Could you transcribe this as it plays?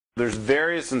There's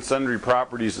various and sundry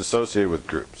properties associated with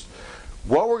groups.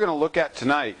 What we're going to look at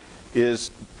tonight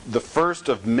is the first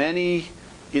of many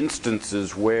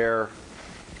instances where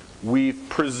we've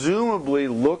presumably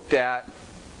looked at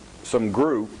some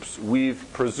groups. We've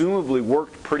presumably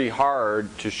worked pretty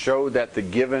hard to show that the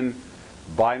given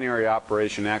binary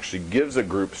operation actually gives a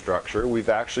group structure. We've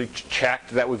actually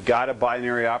checked that we've got a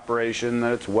binary operation,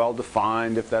 that it's well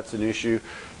defined if that's an issue,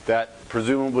 that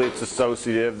presumably it's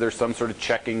associative, there's some sort of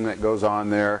checking that goes on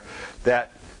there,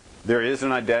 that there is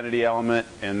an identity element,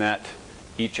 and that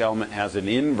each element has an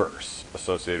inverse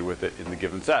associated with it in the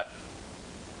given set.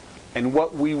 And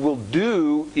what we will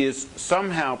do is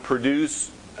somehow produce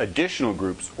additional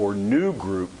groups or new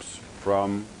groups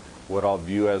from what I'll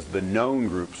view as the known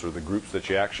groups, or the groups that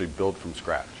you actually build from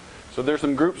scratch. So there's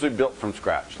some groups we built from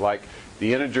scratch, like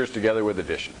the integers together with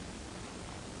addition.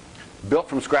 Built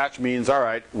from scratch means, all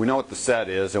right, we know what the set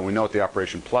is and we know what the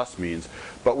operation plus means,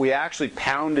 but we actually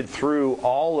pounded through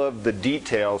all of the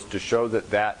details to show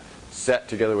that that set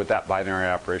together with that binary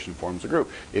operation forms a group.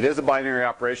 It is a binary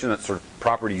operation that's sort of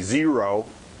property 0.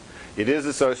 It is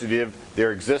associative.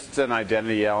 There exists an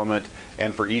identity element,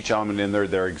 and for each element in there,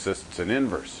 there exists an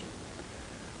inverse.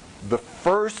 The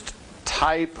first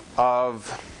type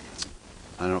of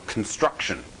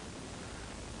construction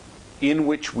in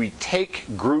which we take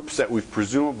groups that we've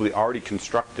presumably already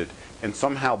constructed and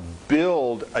somehow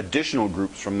build additional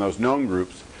groups from those known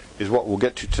groups is what we'll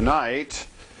get to tonight.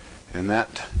 And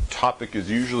that topic is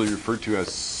usually referred to as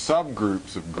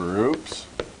subgroups of groups.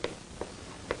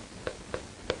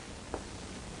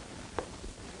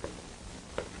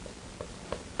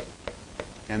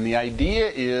 And the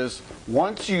idea is,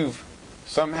 once you've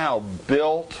somehow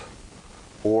built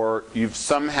or you've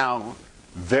somehow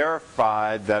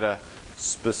verified that a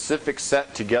specific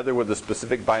set together with a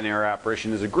specific binary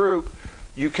operation is a group,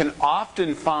 you can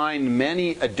often find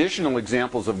many additional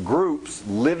examples of groups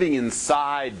living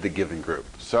inside the given group.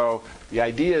 So the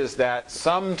idea is that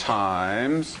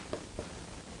sometimes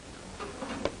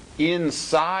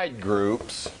inside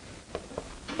groups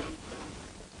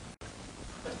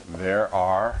there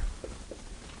are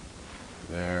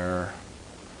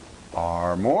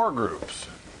more groups.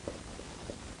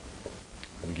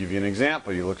 I'll give you an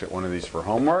example. You looked at one of these for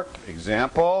homework.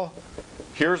 Example,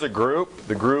 here's a group.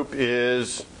 The group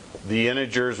is the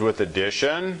integers with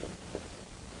addition,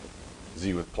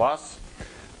 z with plus.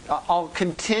 I'll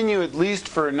continue at least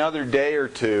for another day or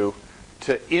two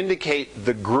to indicate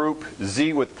the group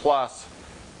z with plus.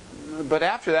 But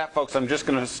after that, folks, I'm just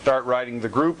going to start writing the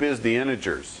group is the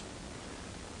integers.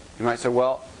 You might say,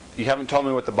 well, you haven't told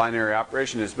me what the binary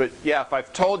operation is. But yeah, if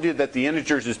I've told you that the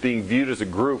integers is being viewed as a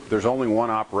group, there's only one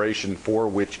operation for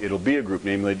which it'll be a group,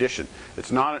 namely addition.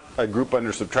 It's not a group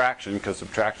under subtraction, because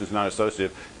subtraction is not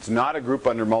associative. It's not a group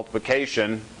under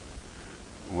multiplication,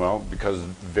 well, because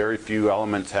very few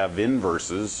elements have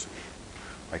inverses.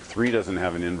 Like 3 doesn't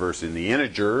have an inverse in the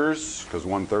integers, because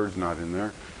 1/3 is not in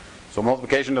there. So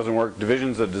multiplication doesn't work.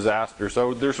 Division's a disaster.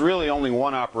 So there's really only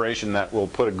one operation that will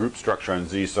put a group structure on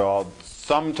Z. So I'll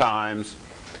sometimes,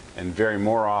 and very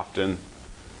more often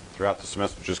throughout the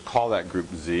semester, just call that group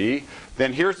Z.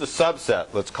 Then here's the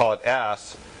subset. Let's call it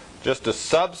S. Just a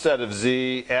subset of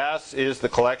Z. S is the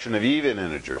collection of even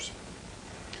integers.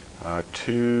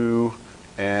 2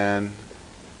 and,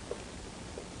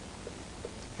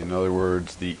 in other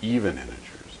words, the even integers.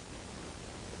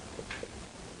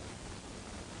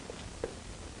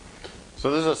 So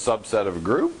this is a subset of a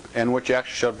group, and what you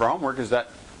actually showed for homework is that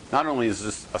not only is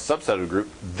this a subset of a group,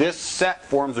 this set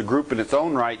forms a group in its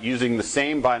own right using the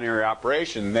same binary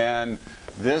operation. Then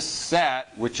this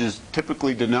set, which is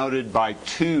typically denoted by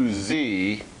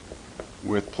 2z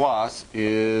with plus,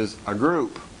 is a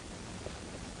group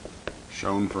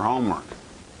shown for homework.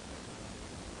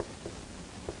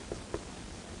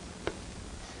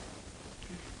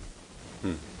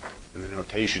 And the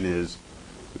notation is,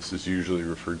 this is usually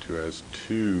referred to as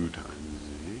 2 times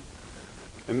z.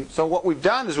 And so what we've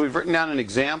done is we've written down an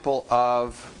example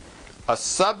of a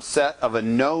subset of a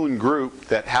known group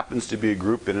that happens to be a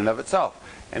group in and of itself.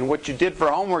 And what you did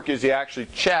for homework is you actually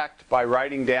checked by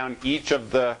writing down each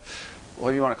of the, what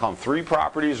do you want to call them, 3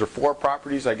 properties or 4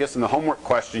 properties? I guess in the homework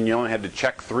question you only had to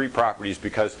check 3 properties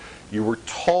because you were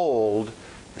told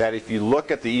that if you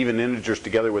look at the even integers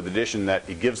together with addition, that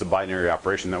it gives a binary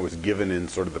operation that was given in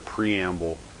sort of the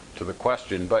preamble to the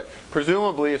question. But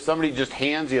presumably if somebody just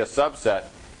hands you a subset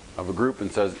of a group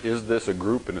and says, is this a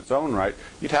group in its own right,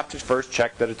 you'd have to first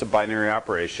check that it's a binary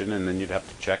operation, and then you'd have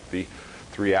to check the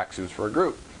 3 axioms for a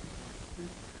group.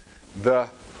 The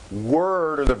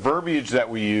word or the verbiage that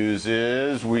we use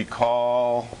is we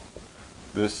call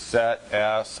this set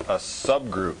as a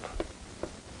subgroup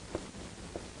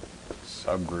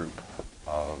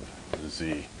of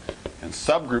Z. And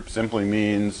subgroup simply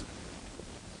means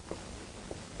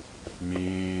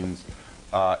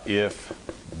if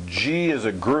G is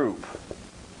a group.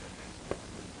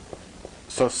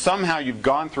 So somehow you've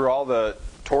gone through all the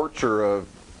torture of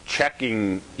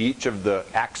checking each of the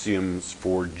axioms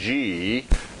for G,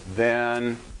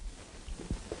 then,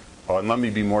 oh, and let me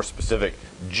be more specific,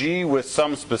 G with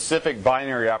some specific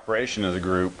binary operation as a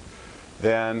group,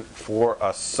 then for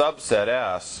a subset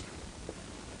S,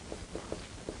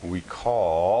 we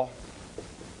call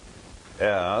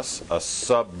S a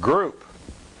subgroup.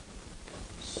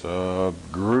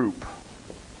 Subgroup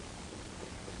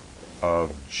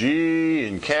of G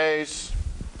in case.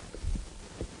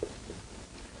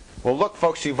 Well, look,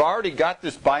 folks, you've already got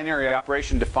this binary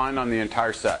operation defined on the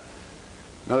entire set.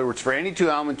 In other words, for any two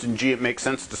elements in G, it makes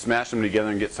sense to smash them together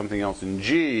and get something else in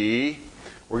G.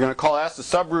 We're going to call S a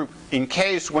subgroup in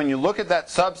case when you look at that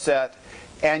subset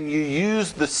and you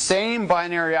use the same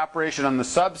binary operation on the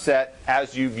subset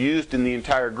as you've used in the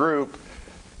entire group,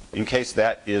 in case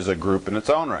that is a group in its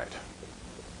own right.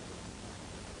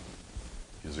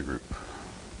 Is a group.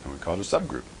 And we call it a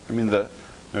subgroup. I mean, the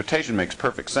notation makes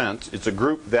perfect sense. It's a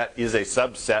group that is a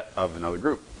subset of another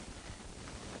group.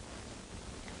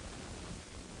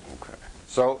 Okay.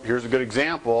 So here's a good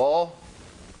example.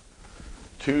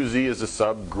 2Z is a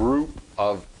subgroup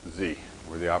of Z,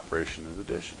 where the operation is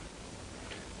addition.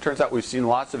 Turns out we've seen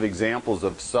lots of examples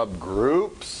of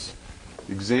subgroups.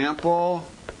 Example,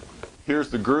 here's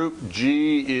the group.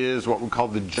 G is what we call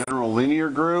the general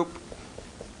linear group.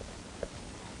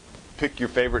 Pick your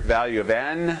favorite value of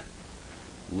n.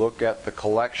 Look at the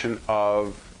collection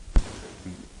of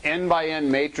n by n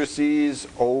matrices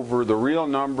over the real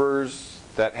numbers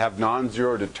that have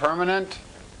non-zero determinant.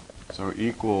 So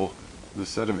equal the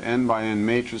set of n by n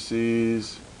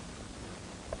matrices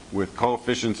with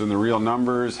coefficients in the real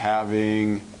numbers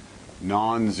having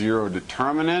non-zero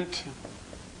determinant.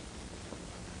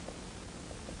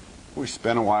 We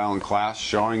spent a while in class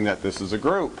showing that this is a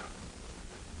group.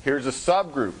 Here's a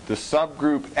subgroup. The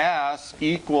subgroup S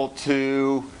equal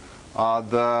to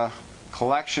the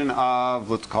collection of,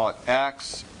 let's call it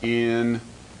X in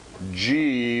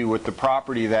G with the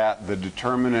property that the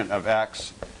determinant of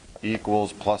X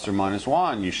equals plus or minus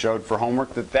 1. You showed for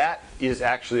homework that that is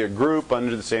actually a group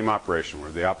under the same operation,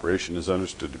 where the operation is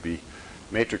understood to be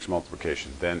matrix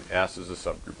multiplication. Then S is a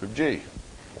subgroup of G.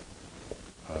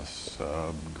 A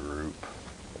subgroup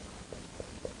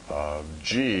of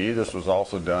G. This was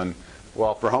also done,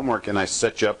 well, for homework, and I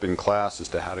set you up in class as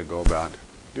to how to go about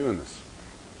doing this.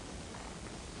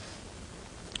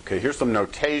 Okay, here's some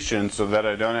notation so that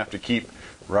I don't have to keep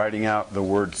writing out the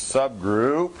word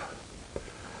subgroup.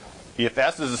 If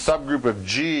S is a subgroup of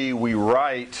G, we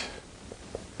write,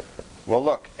 well,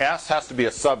 look, S has to be a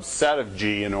subset of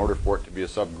G in order for it to be a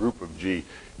subgroup of G.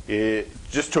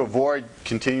 Just to avoid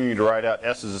continuing to write out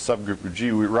S as a subgroup of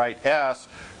G, we write S.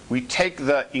 We take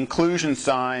the inclusion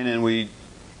sign and we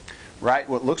write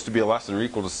what looks to be a less than or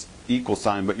equal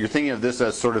sign, but you're thinking of this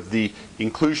as sort of the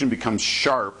inclusion becomes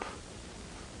sharp.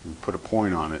 We put a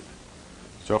point on it.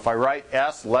 So if I write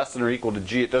S less than or equal to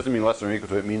G, it doesn't mean less than or equal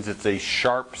to it. It means it's a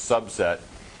sharp subset.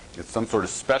 It's some sort of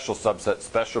special subset,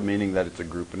 special meaning that it's a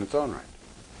group in its own right.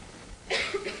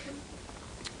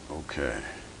 Okay.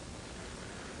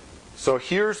 So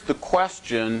here's the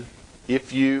question.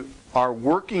 If you are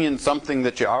working in something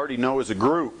that you already know is a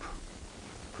group,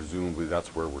 presumably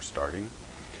that's where we're starting,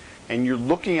 and you're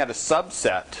looking at a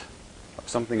subset of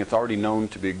something that's already known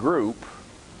to be a group,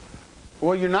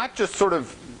 well, you're not just sort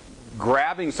of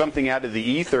grabbing something out of the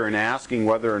ether and asking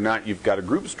whether or not you've got a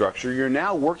group structure. You're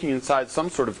now working inside some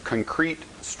sort of concrete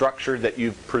structure that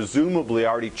you've presumably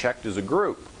already checked as a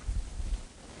group.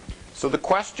 So the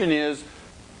question is,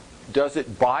 does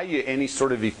it buy you any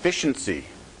sort of efficiency,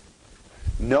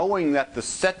 knowing that the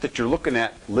set that you're looking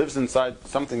at lives inside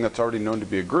something that's already known to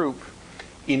be a group,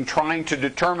 in trying to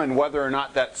determine whether or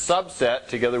not that subset,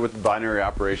 together with the binary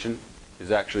operation,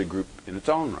 is actually a group in its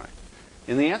own right?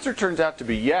 And the answer turns out to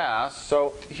be yes.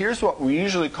 So here's what we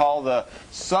usually call the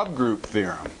subgroup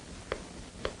theorem.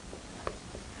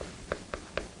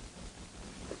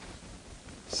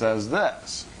 It says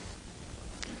this.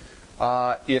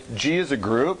 If G is a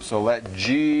group, so let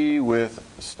G with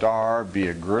star be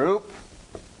a group.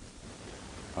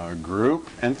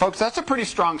 And folks, that's a pretty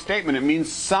strong statement. It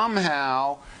means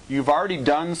somehow you've already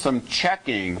done some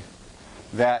checking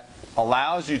that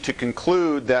allows you to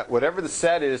conclude that whatever the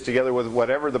set is, together with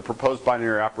whatever the proposed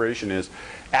binary operation is,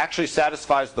 actually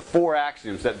satisfies the 4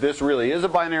 axioms: that this really is a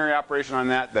binary operation on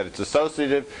that it's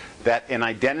associative, that an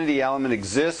identity element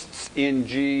exists in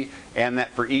G, and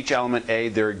that for each element A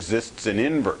there exists an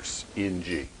inverse in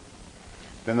G.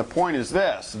 Then the point is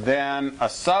this: then a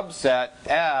subset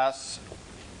S,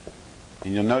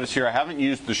 and you'll notice here I haven't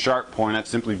used the sharp point, I've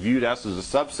simply viewed S as a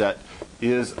subset,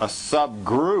 is a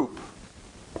subgroup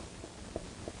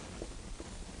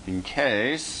in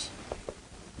case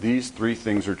these 3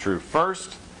 things are true.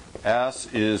 First, S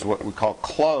is what we call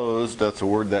closed. That's a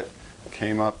word that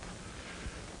came up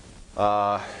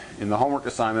in the homework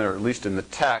assignment, or at least in the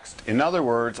text. In other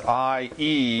words,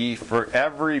 i.e., for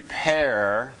every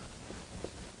pair,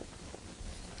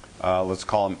 let's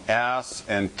call them S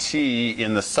and T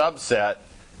in the subset,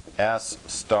 S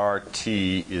star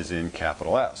T is in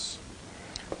capital S.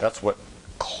 That's what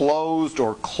closed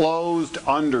or closed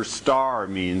under star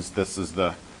means. This is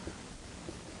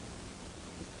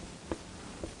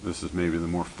maybe the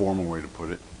more formal way to put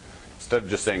it. Instead of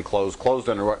just saying closed, closed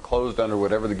under what? Closed under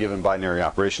whatever the given binary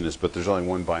operation is, but there's only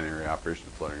one binary operation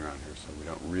floating around here, so we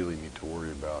don't really need to worry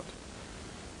about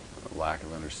a lack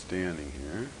of understanding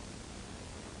here.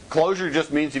 Closure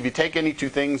just means if you take any 2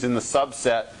 things in the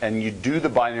subset and you do the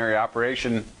binary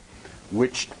operation,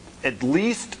 which at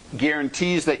least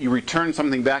guarantees that you return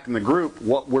something back in the group,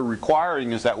 what we're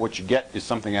requiring is that what you get is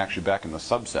something actually back in the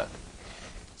subset.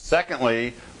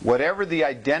 Secondly, whatever the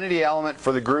identity element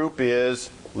for the group is,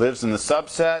 lives in the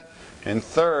subset. And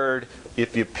third,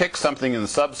 if you pick something in the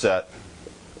subset,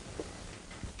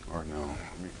 or no,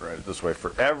 let me write it this way: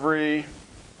 for every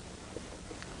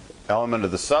element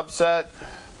of the subset,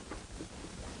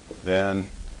 then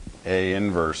A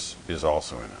inverse is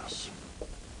also in S.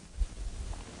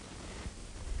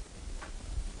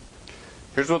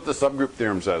 Here's what the subgroup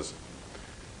theorem says.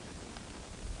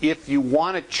 If you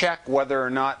want to check whether or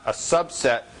not a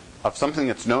subset of something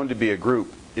that's known to be a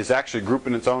group is actually a group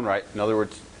in its own right, in other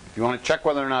words, if you want to check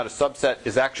whether or not a subset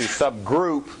is actually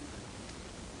subgroup,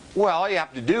 well, all you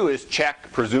have to do is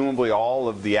check, presumably, all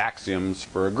of the axioms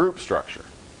for a group structure.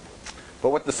 But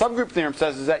what the subgroup theorem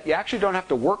says is that you actually don't have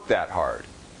to work that hard.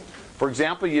 For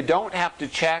example, you don't have to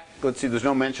check, let's see, there's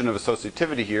no mention of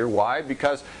associativity here. Why?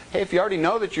 Because, hey, if you already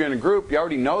know that you're in a group, you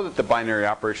already know that the binary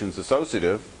operation is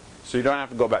associative, so you don't have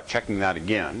to go about checking that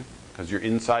again, because you're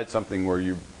inside something where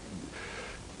you...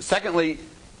 Secondly,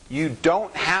 you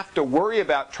don't have to worry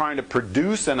about trying to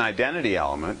produce an identity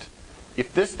element.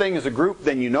 If this thing is a group,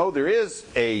 then you know there is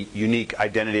a unique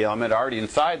identity element already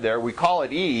inside there. We call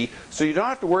it E, so you don't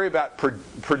have to worry about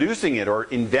producing it or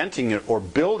inventing it or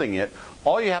building it.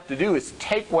 All you have to do is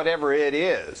take whatever it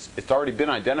is. It's already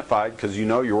been identified because you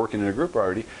know you're working in a group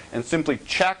already, and simply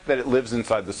check that it lives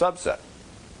inside the subset.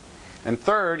 And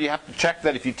third, you have to check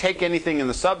that if you take anything in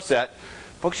the subset,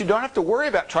 folks, you don't have to worry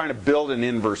about trying to build an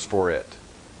inverse for it.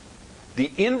 The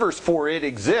inverse for it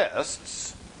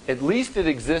exists. At least it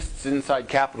exists inside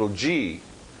capital G.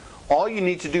 All you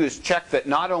need to do is check that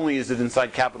not only is it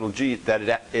inside capital G,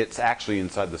 that it's actually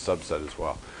inside the subset as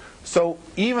well. So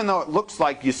even though it looks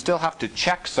like you still have to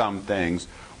check some things,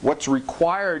 what's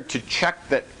required to check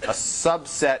that a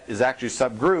subset is actually a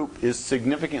subgroup is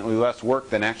significantly less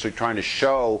work than actually trying to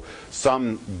show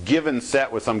some given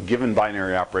set with some given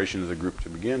binary operation as a group to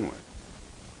begin with.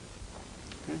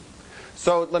 Okay.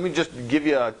 So let me just give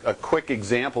you a quick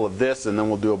example of this, and then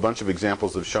we'll do a bunch of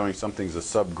examples of showing something's a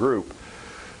subgroup.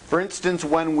 For instance,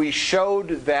 when we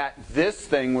showed that this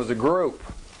thing was a group,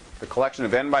 the collection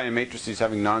of n by n matrices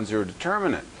having non-zero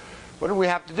determinant, what did we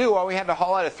have to do? Well, we had to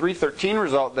haul out a 313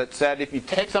 result that said if you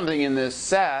take something in this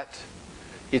set,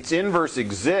 its inverse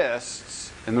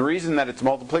exists, and the reason that its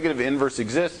multiplicative inverse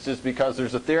exists is because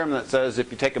there's a theorem that says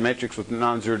if you take a matrix with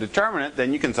non-zero determinant,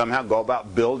 then you can somehow go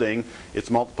about building its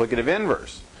multiplicative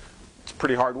inverse. It's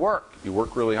pretty hard work. You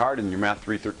work really hard in your Math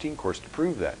 313 course to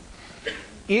prove that.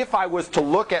 If I was to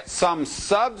look at some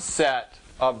subset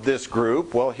of this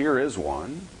group, well, here is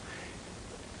one,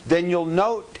 then you'll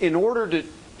note in order to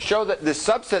show that this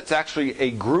subset's actually a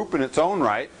group in its own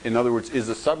right, in other words, is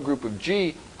a subgroup of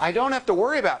G, I don't have to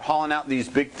worry about hauling out these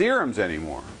big theorems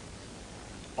anymore.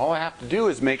 All I have to do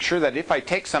is make sure that if I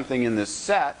take something in this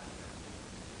set,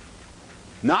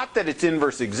 not that its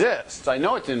inverse exists, I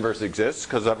know its inverse exists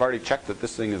because I've already checked that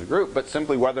this thing is a group, but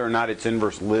simply whether or not its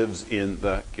inverse lives in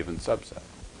the given subset.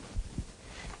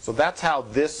 So that's how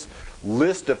this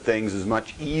list of things is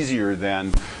much easier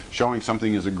than showing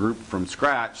something as a group from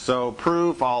scratch. So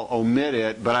proof, I'll omit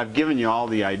it, but I've given you all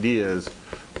the ideas.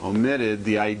 Omitted,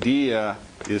 the idea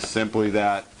is simply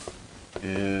that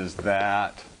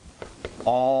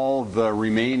all the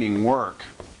remaining work,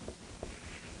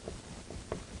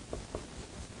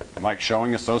 like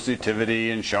showing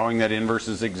associativity and showing that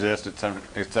inverses exist, et cetera,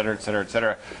 et cetera, et cetera, et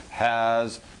cetera,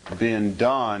 has been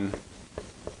done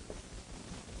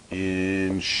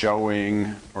in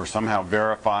showing or somehow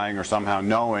verifying or somehow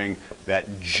knowing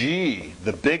that G,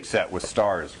 the big set with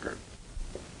star, is a group.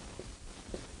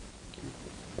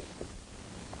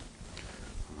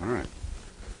 All right.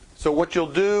 So what you'll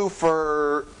do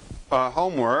for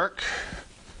homework,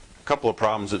 a couple of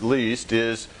problems at least,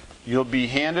 is you'll be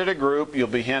handed a group, you'll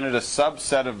be handed a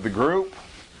subset of the group,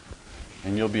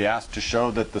 and you'll be asked to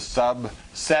show that the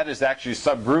subset is actually a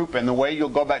subgroup. And the way you'll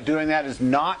go about doing that is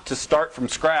not to start from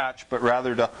scratch, but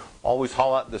rather to always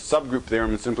haul out the subgroup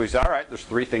theorem and simply say, all right, there's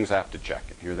three things I have to check,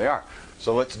 and here they are.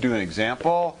 So let's do an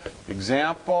example.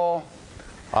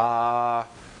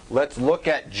 Let's look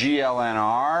at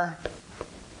GLNR.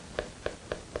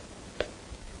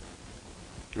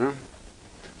 Yeah.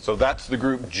 So that's the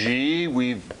group G.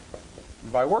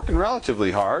 By working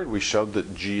relatively hard, we showed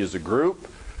that G is a group.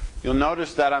 You'll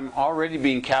notice that I'm already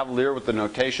being cavalier with the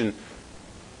notation.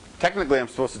 Technically, I'm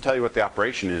supposed to tell you what the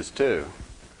operation is, too.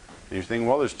 And you're thinking,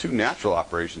 well, there's two natural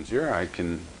operations here. I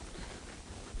can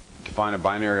define a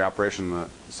binary operation in the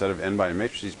set of n by n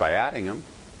matrices by adding them,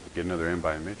 get another n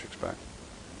by n matrix back.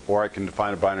 Or I can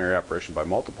define a binary operation by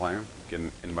multiplying them, get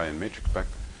an n by n matrix back.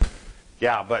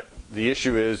 Yeah, but the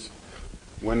issue is,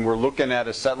 when we're looking at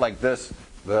a set like this,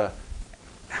 how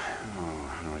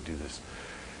do I do this?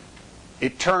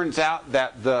 It turns out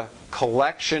that the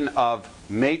collection of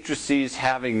matrices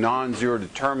having non-zero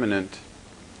determinant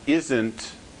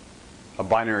isn't a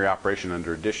binary operation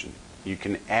under addition. You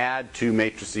can add two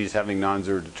matrices having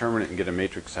non-zero determinant and get a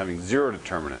matrix having zero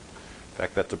determinant. In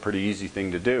fact, that's a pretty easy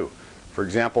thing to do. For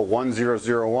example, 1, 0,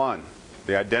 0, 1.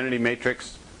 The identity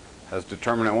matrix has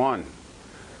determinant 1.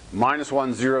 Minus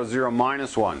 1, 0, 0,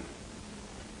 minus 1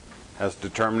 has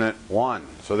determinant 1.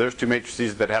 So there's two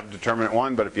matrices that have determinant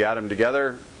 1, but if you add them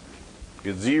together,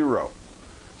 you get 0.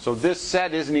 So this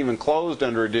set isn't even closed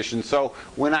under addition. So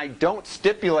when I don't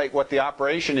stipulate what the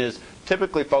operation is,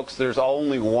 typically, folks, there's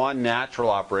only one natural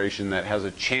operation that has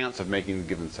a chance of making the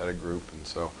given set a group. And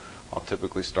so I'll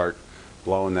typically start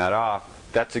blowing that off.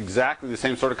 That's exactly the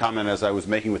same sort of comment as I was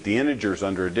making with the integers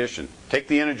under addition. Take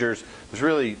the integers. There's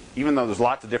really, even though there's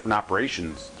lots of different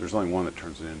operations, there's only one that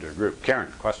turns it into a group.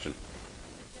 Karen, question?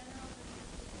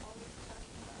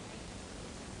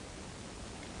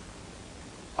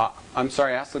 I'm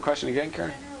sorry, ask the question again,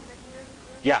 Karen?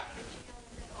 Yeah.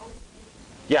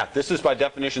 Yeah, this is by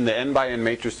definition the n by n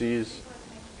matrices.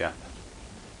 Yeah.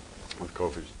 With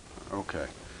coefficients. Okay.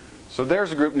 So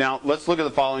there's a group. Now, let's look at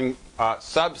the following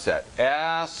subset.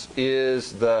 S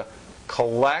is the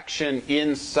collection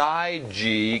inside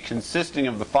G consisting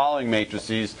of the following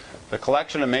matrices. The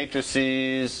collection of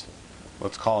matrices,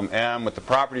 let's call them M, with the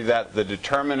property that the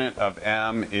determinant of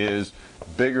M is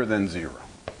bigger than 0.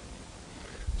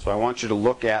 So I want you to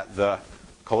look at the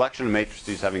collection of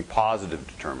matrices having positive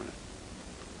determinant.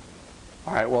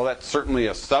 All right, well, that's certainly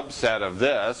a subset of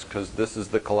this, because this is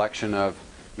the collection of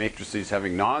matrices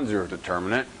having non-zero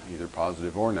determinant, either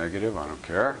positive or negative, I don't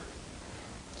care.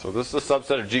 So this is a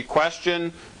subset of G.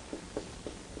 Question,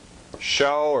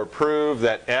 show or prove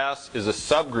that S is a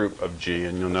subgroup of G.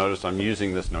 And you'll notice I'm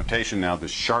using this notation now, this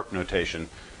sharp notation.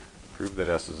 Prove that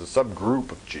S is a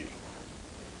subgroup of G.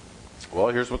 Well,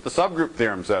 here's what the subgroup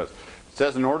theorem says. It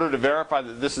says in order to verify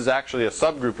that this is actually a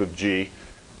subgroup of G,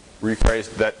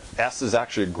 rephrased that S is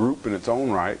actually a group in its own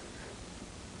right,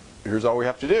 here's all we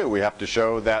have to do. We have to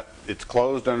show that it's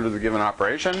closed under the given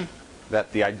operation,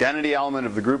 that the identity element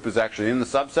of the group is actually in the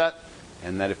subset,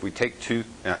 and that if we take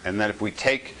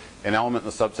an element in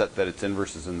the subset, that its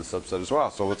inverse is in the subset as well.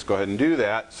 So let's go ahead and do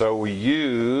that. So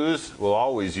we'll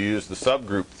always use the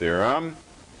subgroup theorem.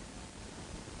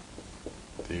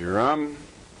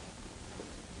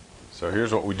 So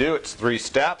here's what we do. It's 3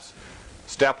 steps.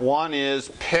 Step 1 is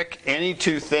pick any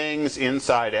two things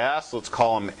inside S. Let's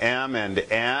call them M and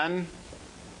N.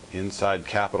 Inside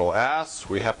capital S,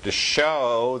 we have to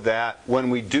show that when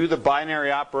we do the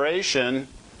binary operation,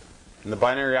 and the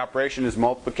binary operation is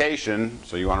multiplication,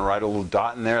 so you want to write a little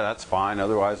dot in there, that's fine.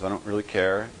 Otherwise, I don't really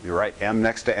care. You write M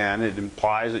next to N, it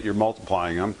implies that you're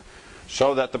multiplying them.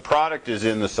 Show that the product is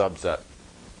in the subset.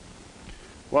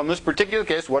 Well, in this particular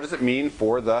case, what does it mean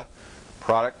for the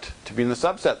product to be in the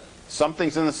subset?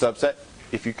 Something's in the subset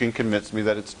if you can convince me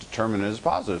that its determinant is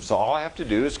positive. So all I have to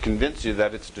do is convince you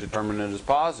that its determinant is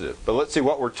positive. But let's see,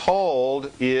 what we're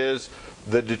told is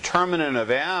the determinant of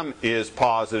M is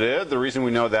positive. The reason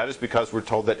we know that is because we're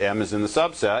told that M is in the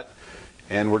subset.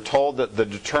 and we're told that the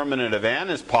determinant of n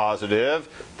is positive.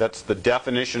 That's the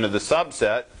definition of the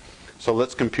subset. So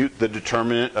let's compute the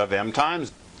determinant of m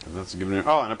times. That's given,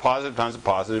 oh, and a positive times a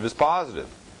positive is positive.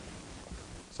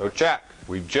 So check.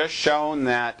 We've just shown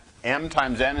that m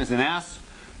times n is an s,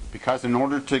 because in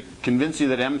order to convince you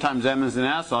that m times m is an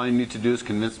s, all you need to do is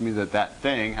convince me that that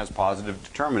thing has positive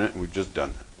determinant, and we've just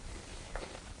done that.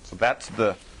 So that's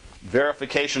the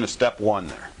verification of step 1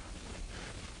 there.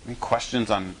 Any questions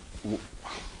on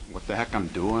what the heck I'm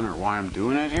doing or why I'm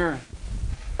doing it here?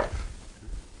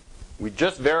 We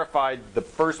just verified the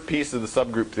first piece of the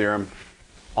subgroup theorem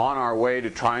on our way to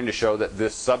trying to show that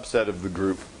this subset of the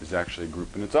group is actually a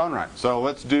group in its own right. So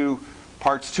let's do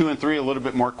parts 2 and 3 a little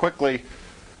bit more quickly.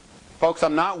 Folks,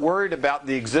 I'm not worried about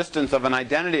the existence of an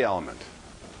identity element.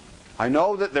 I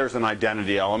know that there's an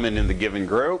identity element in the given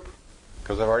group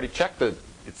because I've already checked that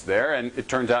it's there, and it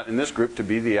turns out in this group to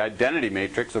be the identity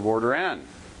matrix of order n.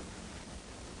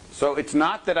 So it's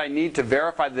not that I need to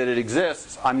verify that it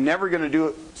exists. I'm never going to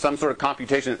do some sort of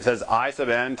computation that says I sub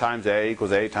n times a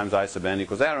equals a times I sub n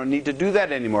equals a. I don't need to do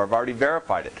that anymore. I've already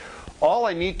verified it. All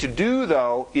I need to do,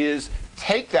 though, is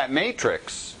take that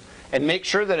matrix and make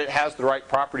sure that it has the right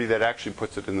property that actually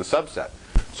puts it in the subset.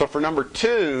 So for number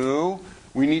 2,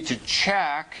 we need to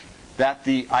check that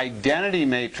the identity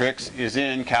matrix is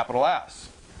in capital S.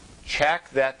 Check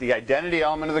that the identity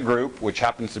element of the group, which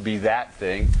happens to be that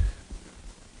thing.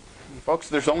 Folks,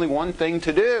 there's only one thing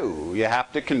to do. You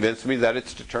have to convince me that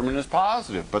its determinant is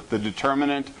positive. But the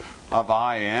determinant of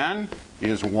In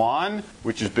is 1,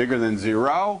 which is bigger than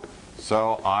 0.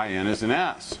 So In is an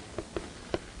S.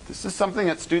 This is something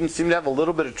that students seem to have a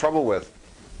little bit of trouble with.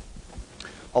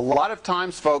 A lot of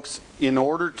times, folks, in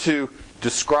order to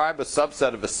describe a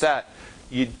subset of a set,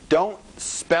 you don't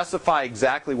specify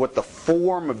exactly what the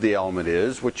form of the element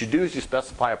is. What you do is you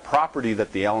specify a property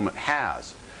that the element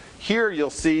has. Here you'll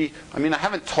see, I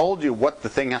haven't told you what the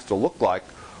thing has to look like.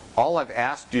 All I've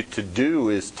asked you to do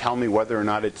is tell me whether or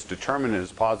not its determinant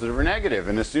is positive or negative.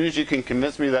 And as soon as you can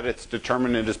convince me that its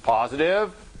determinant is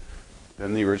positive,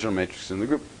 then the original matrix is in the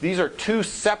group. These are 2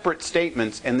 separate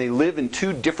statements, and they live in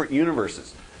 2 different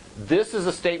universes. This is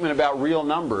a statement about real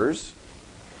numbers.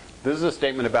 This is a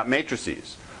statement about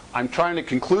matrices. I'm trying to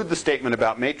conclude the statement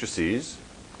about matrices,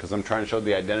 because I'm trying to show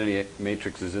the identity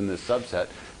matrix is in this subset.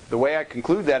 The way I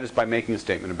conclude that is by making a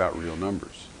statement about real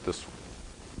numbers. This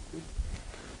one.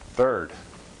 Third,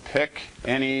 pick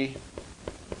any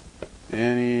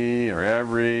or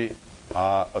every,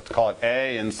 let's call it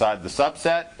A inside the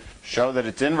subset. Show that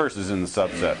its inverse is in the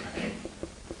subset.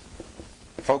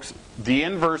 Folks, the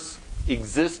inverse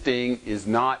existing is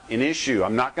not an issue.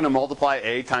 I'm not going to multiply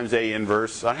A times A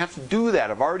inverse. I don't have to do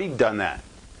that. I've already done that.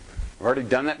 I've already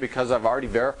done that because I've already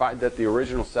verified that the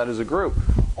original set is a group.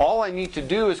 All I need to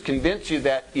do is convince you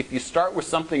that if you start with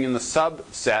something in the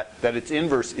subset, that its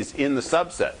inverse is in the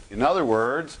subset. In other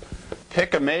words,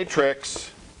 pick a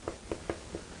matrix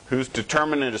whose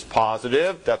determinant is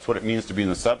positive. That's what it means to be in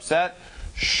the subset.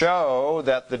 Show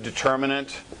that the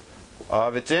determinant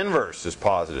of its inverse is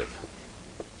positive.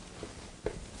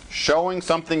 Showing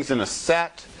something's in a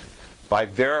set by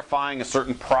verifying a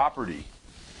certain property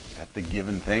that the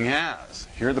given thing has.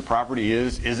 Here the property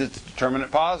is its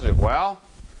determinant positive? Well,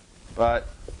 but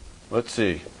let's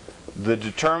see. The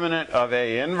determinant of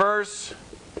A inverse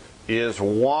is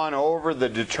 1 over the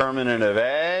determinant of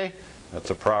A. That's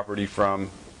a property from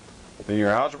the linear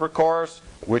algebra course,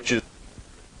 which is,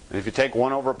 and if you take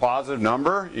 1 over a positive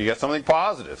number, you get something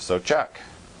positive. So check.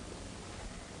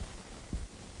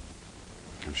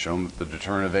 I've shown that the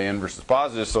determinant of A inverse is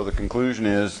positive, so the conclusion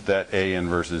is that A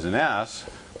inverse is an S.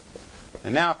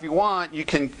 And now if you want, you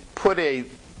can put a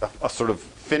sort of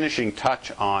finishing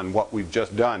touch on what we've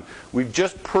just done. We've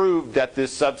just proved that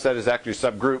this subset is actually a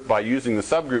subgroup by using the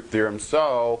subgroup theorem.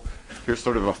 So here's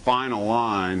sort of a final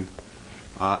line.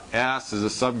 S is a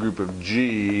subgroup of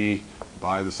G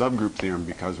by the subgroup theorem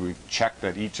because we've checked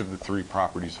that each of the 3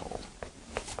 properties hold.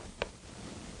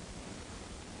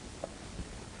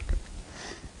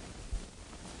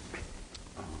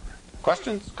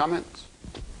 Questions? Comments?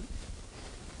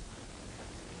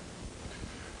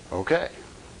 Okay.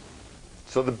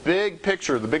 So the big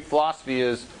picture, the big philosophy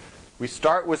is we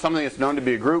start with something that's known to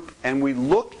be a group, and we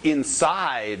look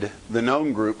inside the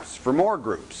known groups for more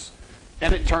groups.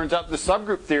 And it turns out the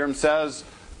subgroup theorem says,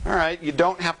 all right, you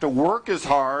don't have to work as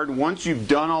hard. Once you've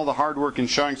done all the hard work in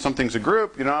showing something's a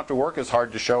group, you don't have to work as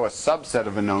hard to show a subset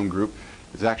of a known group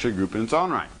is actually a group in its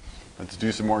own right. Let's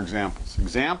do some more examples.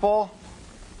 Example,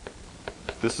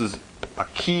 this is a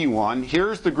key one.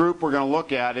 Here's the group we're going to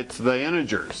look at. It's the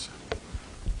integers.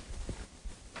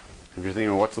 If you're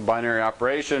thinking, what's the binary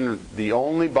operation? The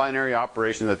only binary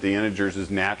operation that the integers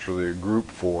is naturally a group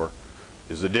for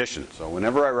is addition. So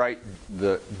whenever I write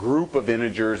the group of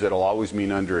integers, it'll always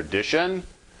mean under addition.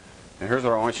 And here's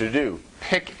what I want you to do.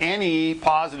 Pick any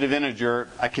positive integer.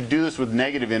 I could do this with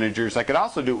negative integers. I could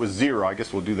also do it with 0. I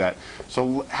guess we'll do that.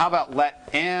 So how about let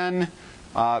n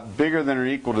bigger than or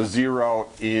equal to 0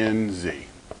 in Z.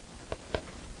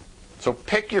 So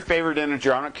pick your favorite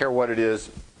integer. I don't care what it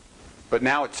is. But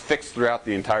now it's fixed throughout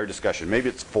the entire discussion. Maybe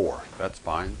it's 4. That's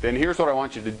fine. Then here's what I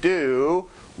want you to do.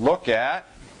 Look at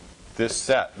this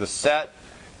set. The set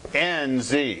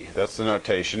NZ. That's the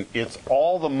notation. It's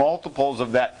all the multiples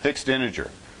of that fixed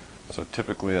integer. So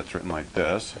typically that's written like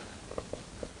this.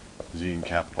 Z in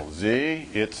capital Z.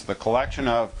 It's the collection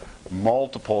of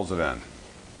multiples of n.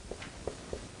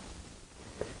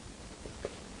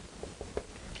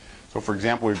 So for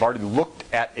example, we've already looked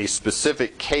at a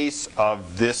specific case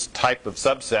of this type of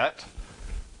subset.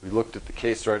 We looked at the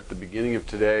case right at the beginning of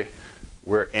today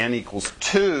where n equals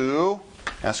 2.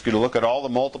 Ask you to look at all the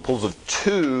multiples of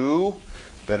 2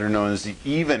 that are known as the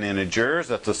even integers.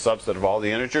 That's a subset of all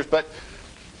the integers. But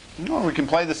you know, we can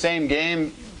play the same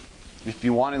game if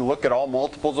you want to look at all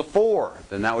multiples of 4.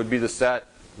 Then that would be the set,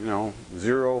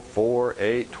 0, 4,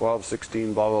 8, 12,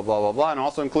 16, blah, blah, blah, blah, blah. And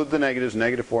also include the negatives,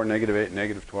 negative 4, negative 8,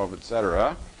 negative 12,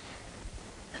 etc.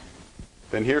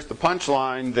 Then here's the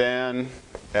punchline. Then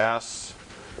S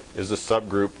is a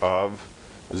subgroup of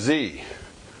Z.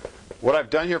 What I've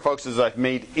done here, folks, is I've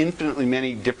made infinitely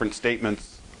many different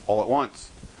statements all at once.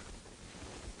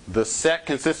 The set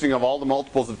consisting of all the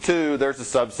multiples of 2, there's a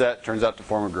subset, turns out to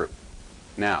form a group.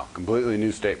 Now, completely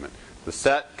new statement. The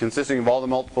set consisting of all the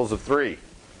multiples of 3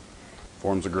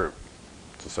 forms a group.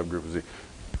 It's a subgroup of Z.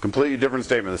 Completely different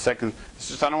statement. The second, it's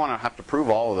just I don't want to have to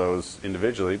prove all of those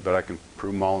individually, but I can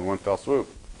prove them all in one fell swoop.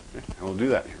 Okay? And we'll do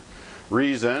that here.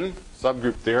 Reason,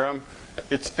 subgroup theorem.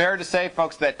 It's fair to say,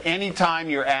 folks, that any time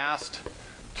you're asked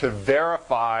to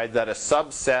verify that a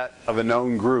subset of a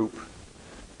known group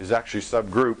is actually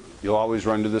subgroup, you'll always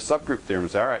run to the subgroup theorem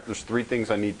and say, all right, there's 3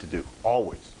 things I need to do,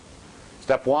 always.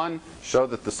 Step 1, show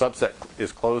that the subset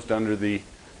is closed under the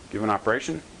given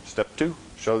operation. Step 2,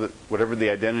 show that whatever the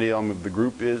identity element of the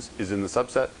group is in the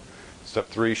subset. Step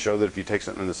 3, show that if you take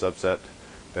something in the subset,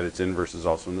 that its inverse is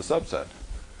also in the subset.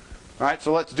 All right,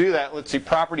 so let's do that. Let's see,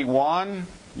 property 1,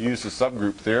 use the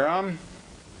subgroup theorem.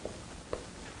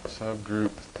 Subgroup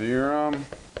theorem.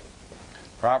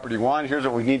 Property 1, here's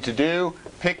what we need to do.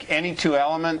 Pick any 2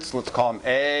 elements, let's call them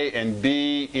A and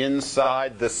B,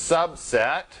 inside the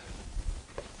subset.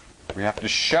 We have to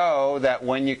show that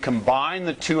when you combine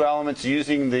the 2 elements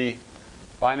using the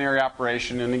binary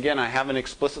operation, and again, I haven't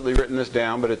explicitly written this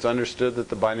down, but it's understood that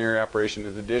the binary operation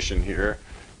is addition here,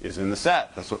 is in the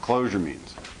set. That's what closure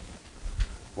means.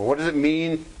 Well, what does it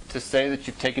mean to say that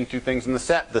you've taken 2 things in the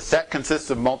set? The set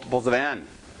consists of multiples of n.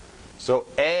 So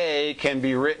A can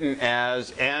be written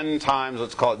as n times,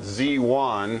 let's call it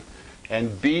Z1,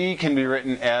 and B can be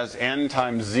written as n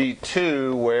times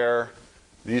Z2, where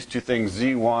these 2 things,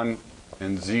 Z1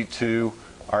 and Z2,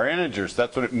 are integers.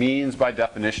 That's what it means by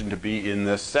definition to be in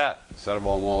this set of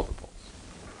all multiples.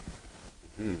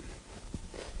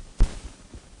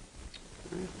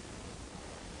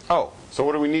 Oh, so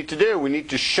what do we need to do? We need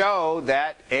to show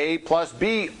that A plus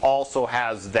B also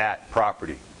has that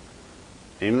property.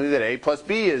 Namely that A plus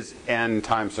B is n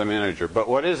times some integer. But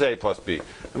what is A plus B?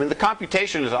 I mean, the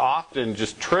computation is often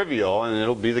just trivial, and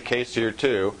it'll be the case here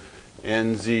too.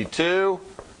 NZ2,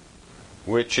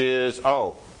 which is,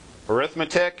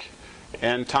 arithmetic,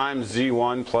 n times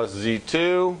Z1 plus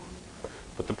Z2.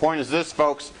 But the point is this,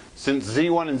 folks. Since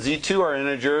Z1 and Z2 are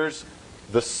integers,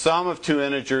 the sum of 2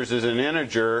 integers is an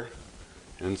integer,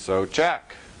 and so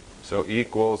check. So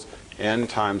equals n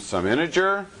times some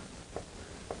integer,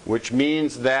 which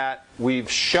means that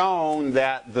we've shown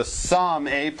that the sum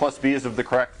A plus B is of the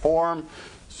correct form,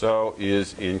 so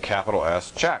is in capital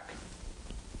S, check.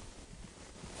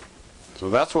 So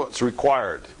that's what's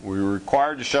required. We're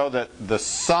required to show that the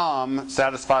sum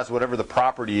satisfies whatever the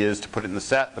property is to put it in the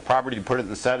set. The property to put it in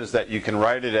the set is that you can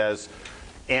write it as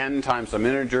n times some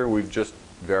integer. We've just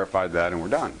verified that and we're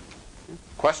done.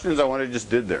 Questions on what I just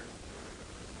did there?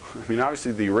 I mean,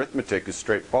 obviously the arithmetic is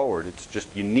straightforward. It's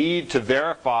just you need to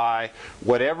verify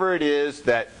whatever it is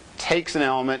that takes an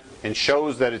element and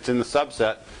shows that it's in the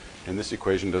subset, and this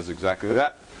equation does exactly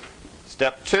that.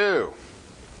 Step 2.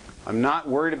 I'm not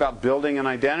worried about building an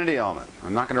identity element.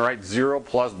 I'm not going to write 0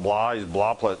 plus blah is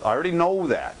blah plus. I already know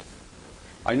that.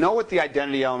 I know what the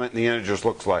identity element in the integers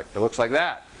looks like. It looks like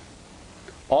that.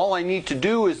 All I need to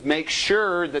do is make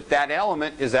sure that that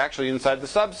element is actually inside the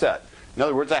subset. In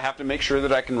other words, I have to make sure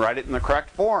that I can write it in the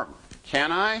correct form.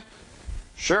 Can I?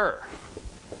 Sure.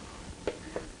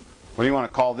 What do you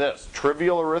want to call this?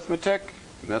 Trivial arithmetic?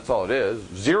 That's all it is.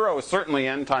 0 is certainly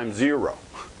n times 0.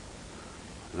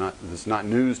 It's not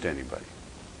news to anybody.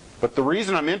 But the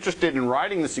reason I'm interested in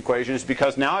writing this equation is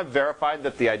because now I've verified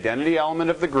that the identity element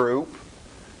of the group,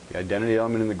 the identity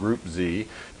element in the group Z,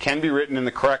 can be written in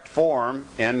the correct form,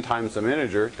 n times some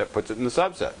integer, that puts it in the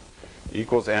subset.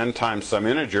 Equals n times some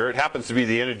integer. It happens to be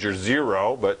the integer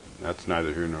 0, but that's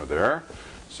neither here nor there.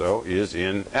 So is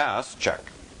in S, check.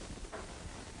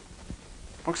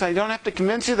 Folks, I don't have to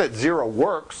convince you that 0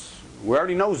 works. We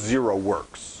already know 0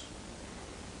 works.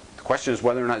 The question is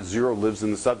whether or not 0 lives in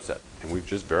the subset. And we've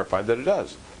just verified that it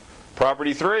does.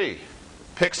 Property 3.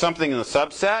 Pick something in the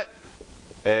subset,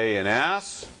 A and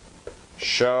S.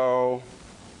 Show,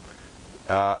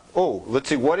 let's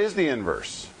see, what is the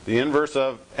inverse? The inverse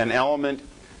of an element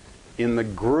in the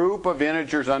group of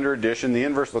integers under addition, the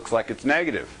inverse looks like it's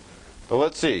negative. So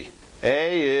let's see.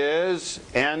 A is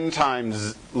n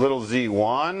times little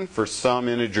z1 for some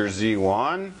integer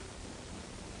z1.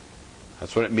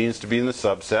 That's what it means to be in the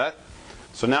subset.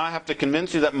 So now I have to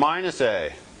convince you that minus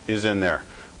a is in there.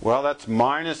 Well, that's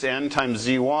minus n times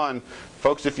z1.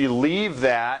 Folks, if you leave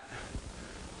that,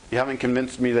 you haven't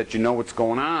convinced me that you know what's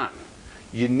going on.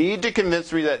 You need to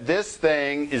convince me that this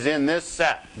thing is in this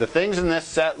set. The things in this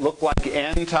set look like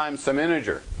n times some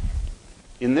integer.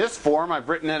 In this form, I've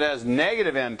written it as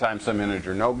negative n times some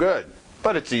integer. No good.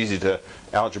 But it's easy to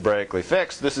algebraically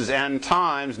fix. This is n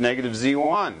times negative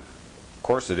z1. Of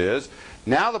course it is.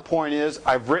 Now the point is,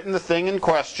 I've written the thing in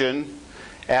question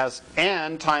as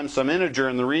n times some integer.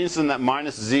 And the reason that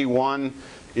minus z1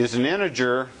 is an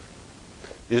integer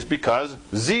is because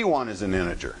z1 is an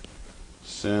integer.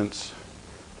 Since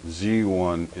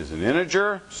z1 is an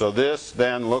integer, so this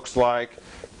then looks like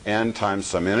n times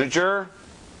some integer.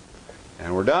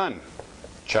 And we're done.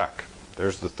 Check.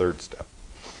 There's the third step.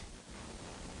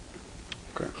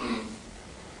 Okay.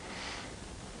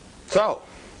 So,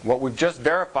 what we've just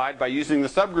verified by using the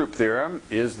subgroup theorem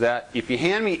is that if you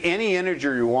hand me any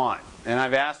integer you want, and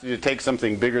I've asked you to take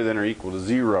something bigger than or equal to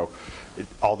 0,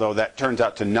 although that turns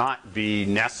out to not be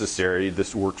necessary,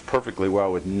 this works perfectly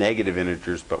well with negative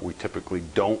integers, but we typically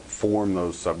don't form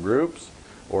those subgroups,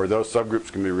 or those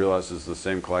subgroups can be realized as the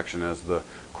same collection as the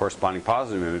corresponding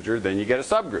positive integer, then you get a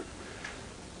subgroup.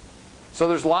 So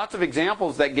there's lots of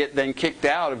examples that get then kicked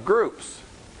out of groups.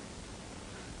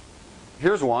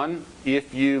 Here's one.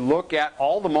 If you look at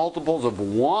all the multiples of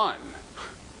 1,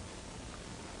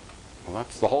 well,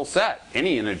 that's the whole set.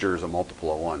 Any integer is a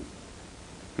multiple of 1.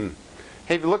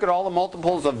 Hey, if you look at all the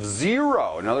multiples of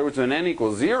 0, in other words, when n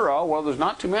equals 0, well, there's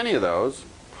not too many of those.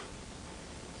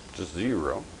 Just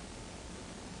 0.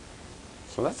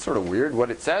 So that's sort of weird. What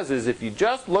it says is if you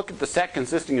just look at the set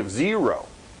consisting of 0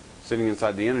 sitting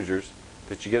inside the integers,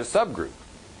 that you get a subgroup.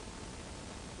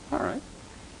 All right.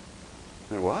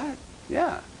 What?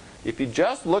 Yeah. If you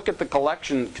just look at the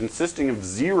collection consisting of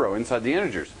 0 inside the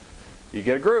integers, you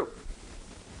get a group.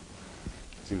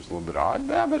 Seems a little bit odd,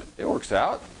 yeah, but it works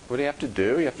out. What do you have to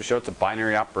do? You have to show it's a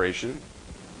binary operation.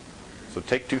 So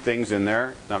take two things in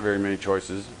there, not very many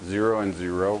choices, 0 and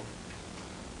 0.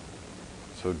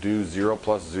 So do 0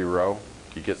 plus 0.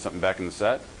 You get something back in the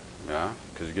set? Yeah,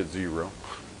 because you get 0.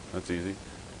 That's easy.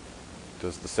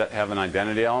 Does the set have an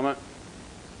identity element?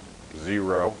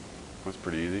 0. That's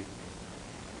pretty easy.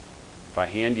 If I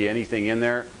hand you anything in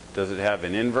there, does it have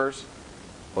an inverse?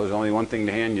 Well, there's only one thing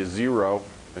to hand you, 0.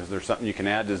 Is there something you can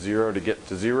add to 0 to get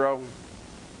to 0?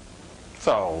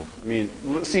 So, I mean,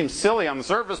 it seems silly on the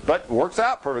surface, but it works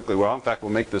out perfectly well. In fact,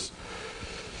 we'll make this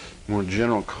more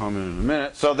general comment in a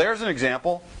minute. So there's an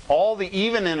example. All the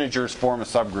even integers form a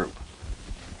subgroup.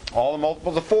 All the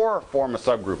multiples of 4 form a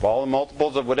subgroup. All the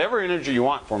multiples of whatever integer you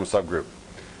want form a subgroup.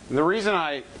 And the reason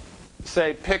I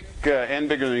say pick n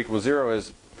bigger than or equal to 0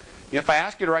 is, if I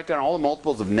ask you to write down all the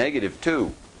multiples of negative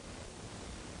 2,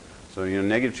 so,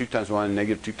 negative 2 times 1,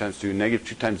 negative 2 times 2, negative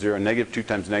 2 times 0, negative 2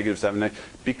 times negative 7.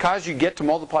 Because you get to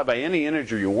multiply by any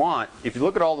integer you want, if you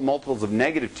look at all the multiples of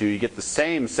negative 2, you get the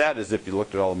same set as if you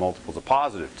looked at all the multiples of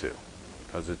positive 2,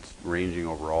 because it's ranging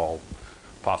over all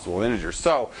possible integers.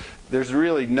 So there's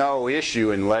really no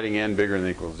issue in letting n bigger than or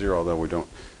equal to 0, although we don't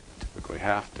typically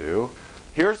have to.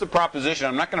 Here's the proposition.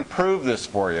 I'm not going to prove this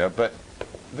for you, but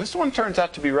this one turns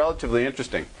out to be relatively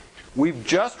interesting. We've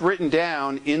just written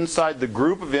down inside the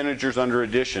group of integers under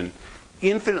addition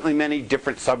infinitely many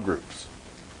different subgroups.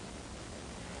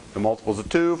 The multiples of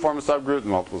 2 form a subgroup, the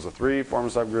multiples of 3 form a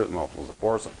subgroup, the multiples of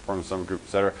 4 form a subgroup,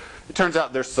 etc. It turns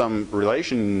out there's some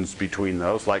relations between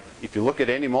those. Like if you look at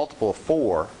any multiple of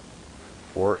 4,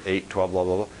 8, 12, blah,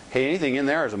 blah, blah. Hey, anything in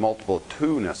there is a multiple of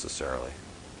 2 necessarily.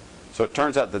 So it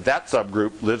turns out that that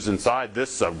subgroup lives inside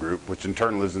this subgroup, which in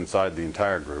turn lives inside the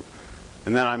entire group.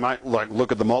 And then I might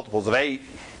look at the multiples of 8.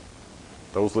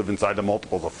 Those live inside the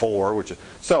multiples of 4.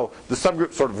 So the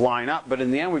subgroups sort of line up, but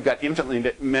in the end we've got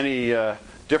infinitely many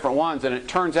different ones, and it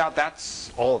turns out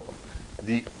that's all of them.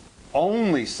 The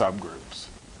only subgroups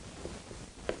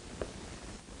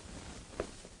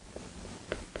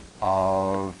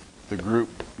of the group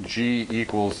G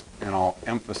equals, and I'll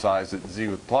emphasize it Z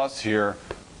with plus here,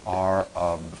 are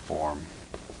of the form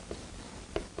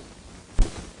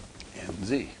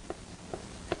NZ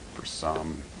for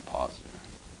some positive.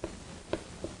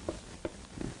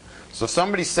 So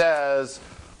somebody says,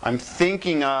 I'm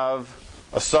thinking of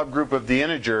a subgroup of the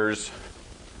integers.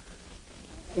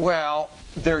 Well,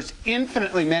 there's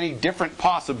infinitely many different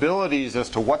possibilities as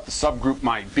to what the subgroup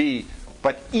might be,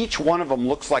 but each one of them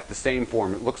looks like the same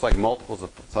form. It looks like multiples of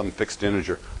some fixed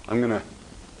integer. I'm going to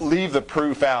leave the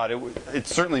proof out.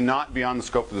 It's certainly not beyond the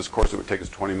scope of this course. It would take us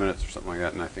 20 minutes or something like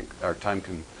that, and I think our time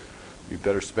can be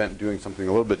better spent doing something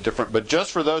a little bit different. But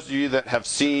just for those of you that have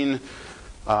seen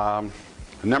a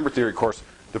number theory course,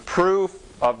 the proof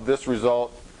of this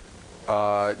result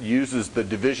uses the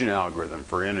division algorithm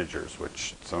for integers,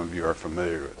 which some of you are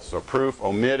familiar with. So proof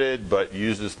omitted, but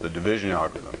uses the division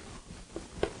algorithm.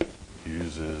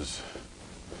 Uses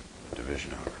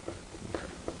division algorithm. Okay.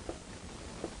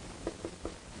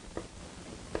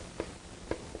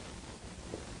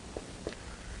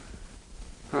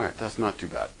 All right, that's not too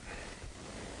bad.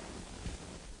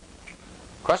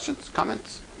 Questions,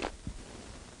 comments?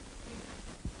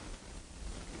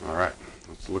 All right,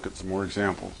 let's look at some more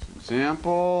examples.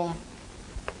 Example.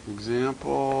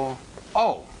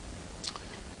 Oh,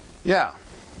 yeah.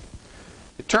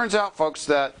 It turns out, folks,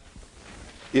 that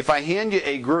if I hand you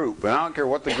a group, and I don't care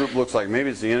what the group looks like, maybe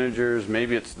it's the integers,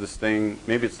 maybe it's this thing,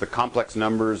 maybe it's the complex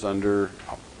numbers under,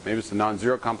 maybe it's the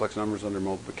non-zero complex numbers under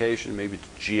multiplication, maybe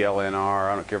it's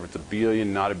GLNR, I don't care if it's a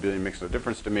billion, not a billion, makes no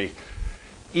difference to me.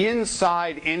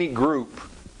 Inside any group,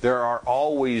 there are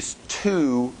always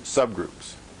two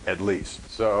subgroups, at least.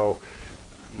 So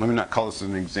let me not call this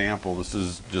an example. This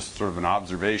is just sort of an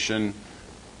observation.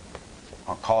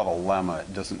 I'll call it a lemma.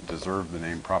 It doesn't deserve the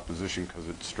name proposition because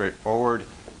it's straightforward.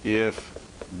 If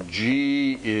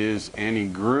G is any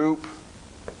group,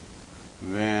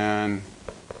 then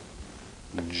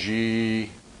G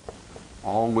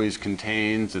always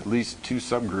contains at least two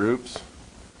subgroups,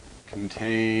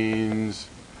 contains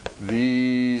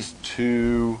these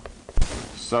two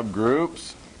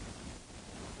subgroups.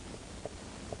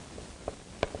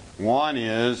 One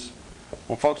is,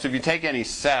 well, folks, if you take any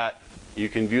set, you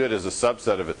can view it as a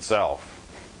subset of itself.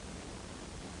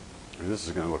 And this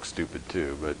is going to look stupid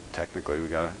too, but technically we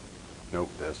got to note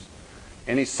this.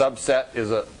 Any subset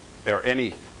is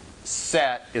any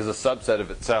set is a subset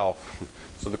of itself.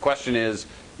 So the question is,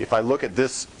 if I look at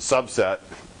this subset,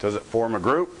 does it form a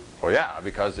group? Well, yeah,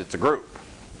 because it's a group.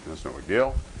 That's no big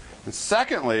deal. And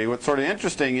secondly, what's sort of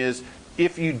interesting is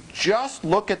if you just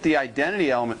look at the identity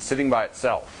element sitting by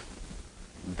itself,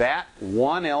 that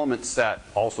one element set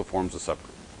also forms a subgroup.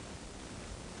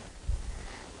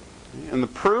 And the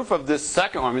proof of this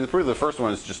second one, I mean, the proof of the first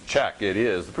one is just check, it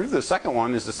is. The proof of the second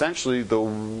one is essentially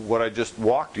what I just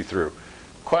walked you through.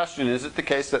 Question, is it the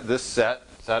case that this set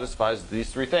satisfies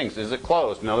these three things? Is it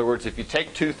closed? In other words, if you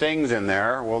take two things in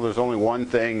there, well, there's only one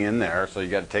thing in there, so you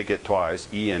got to take it twice,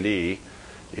 E and E.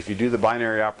 If you do the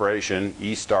binary operation,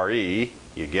 E star E,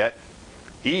 you get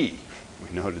E.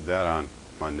 We noted that on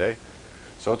Monday.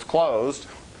 So it's closed.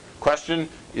 Question,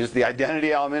 is the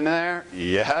identity element in there?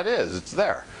 Yeah, it is. It's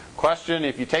there. Question,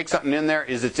 if you take something in there,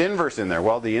 is its inverse in there?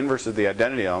 Well, the inverse of the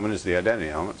identity element is the identity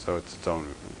element, so it's its own.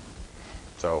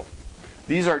 So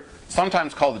these are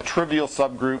sometimes called the trivial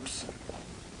subgroups.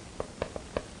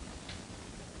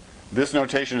 This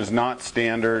notation is not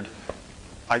standard.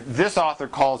 This author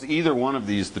calls either one of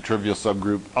these the trivial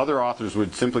subgroup. Other authors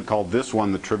would simply call this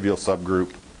one the trivial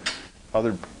subgroup.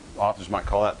 Other authors might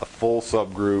call that the full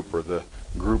subgroup or the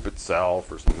group itself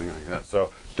or something like that.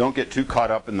 So don't get too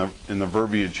caught up in the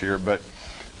verbiage here, but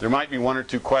there might be one or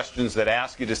two questions that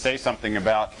ask you to say something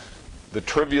about the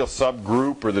trivial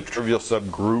subgroup or the trivial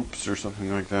subgroups or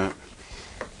something like that.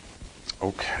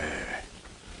 Okay.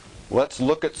 Let's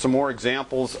look at some more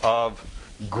examples of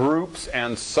groups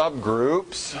and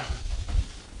subgroups.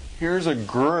 Here's a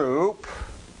group.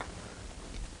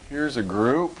 Here's a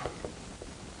group.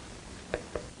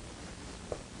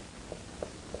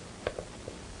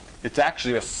 It's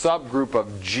actually a subgroup of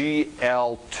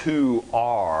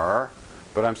GL2R,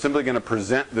 but I'm simply going to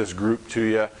present this group to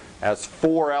you as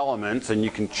 4 elements, and you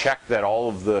can check that all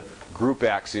of the group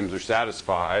axioms are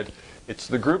satisfied. It's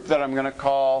the group that I'm going to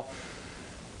call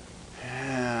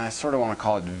sort of want to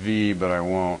call it V, but I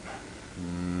won't.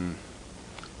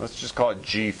 Let's just call it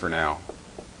G for now.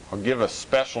 I'll give a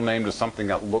special name to something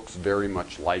that looks very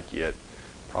much like it,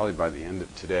 probably by the end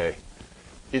of today.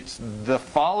 It's the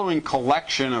following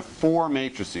collection of four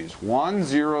matrices. 1,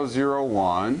 0, 0,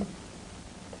 1,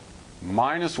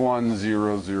 minus 1,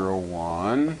 0, 0,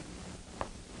 1,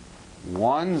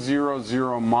 1, 0,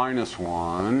 0, minus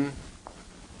 1,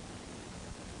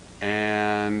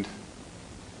 and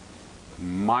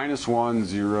minus 1,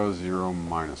 0, 0,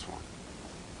 minus 1.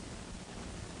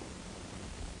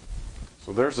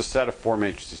 So there's a set of four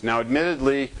matrices. Now,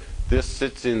 admittedly, this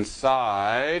sits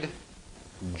inside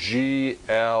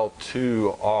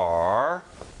GL2R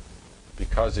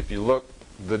because if you look,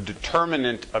 the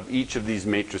determinant of each of these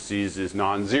matrices is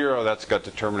non-zero. That's got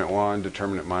determinant 1,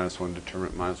 determinant minus 1,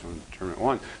 determinant minus 1, determinant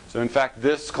 1. So in fact,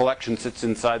 this collection sits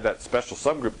inside that special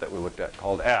subgroup that we looked at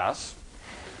called S.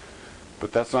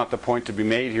 But that's not the point to be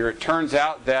made here. It turns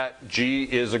out that G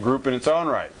is a group in its own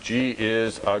right. G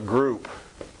is a group.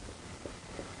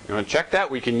 You want to check that?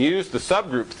 We can use the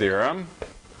subgroup theorem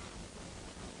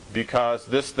because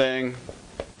this thing,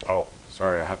 oh,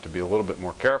 sorry, I have to be a little bit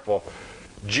more careful.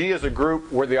 G is a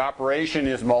group where the operation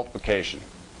is multiplication.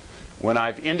 When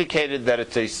I've indicated that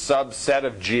it's a subset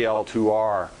of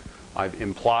GL2R, I've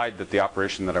implied that the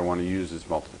operation that I want to use is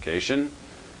multiplication.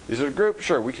 Is it a group?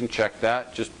 Sure, we can check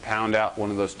that. Just pound out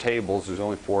one of those tables. There's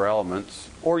only 4 elements.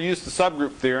 Or use the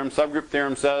subgroup theorem. Subgroup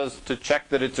theorem says to check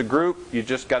that it's a group, you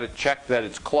just got to check that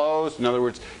it's closed. In other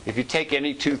words, if you take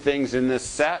any two things in this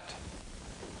set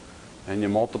and you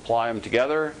multiply them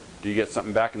together, do you get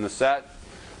something back in the set?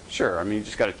 Sure, I mean, you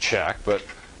just got to check. But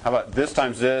how about this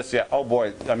times this? Yeah, oh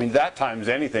boy, I mean, that times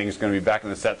anything is going to be back in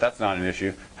the set. That's not an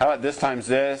issue. How about this times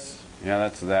this? Yeah,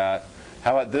 that's that.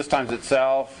 How about this times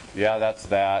itself? Yeah, that's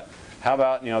that. How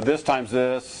about, this times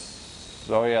this?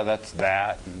 Oh yeah, that's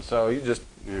that. And so you just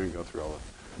go through all the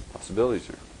possibilities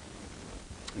here.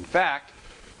 In fact,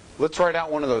 let's write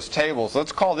out one of those tables.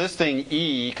 Let's call this thing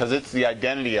E because it's the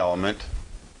identity element.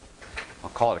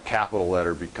 I'll call it a capital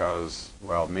letter because,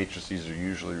 well, matrices are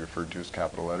usually referred to as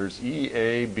capital letters. E,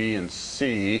 A, B, and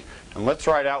C. And let's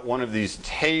write out one of these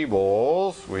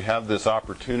tables. We have this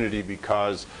opportunity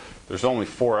because there's only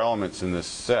 4 elements in this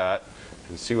set.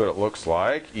 And see what it looks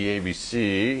like. E, A, B,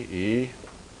 C. E,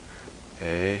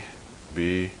 A,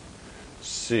 B,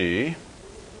 C.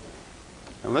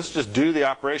 And let's just do the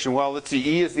operation. Well, let's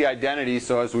see. E is the identity.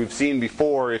 So as we've seen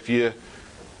before, if you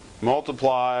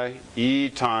multiply E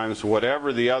times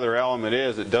whatever the other element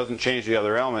is, it doesn't change the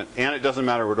other element. And it doesn't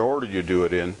matter what order you do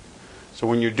it in. So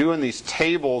when you're doing these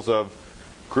tables of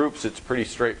groups, it's pretty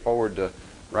straightforward to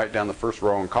write down the first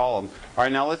row and column. All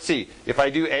right, now let's see. If I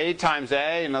do A times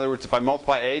A, in other words, if I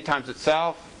multiply A times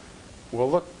itself, well,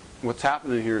 look, what's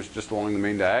happening here is just along the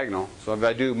main diagonal. So if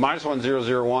I do minus 1, 0,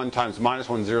 0, 1 times minus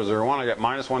 1, 0, 0, 1, I get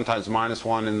minus 1 times minus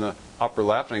 1 in the upper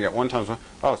left, and I get 1 times 1.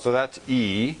 Oh, so that's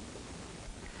E.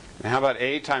 And how about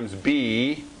A times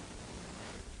B?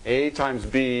 A times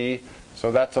B,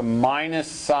 so that's a minus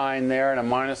sign there and a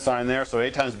minus sign there, so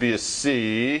A times B is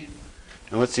C.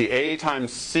 And let's see, A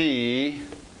times C,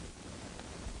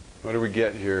 what do we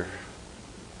get here?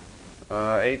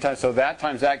 A times, so that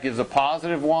times that gives a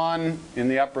positive 1 in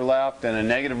the upper left and a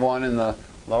negative 1 in the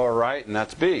lower right, and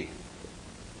that's B.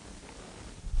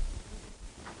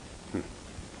 Let's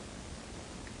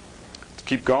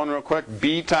keep going real quick.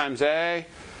 B times A.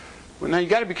 Well, now you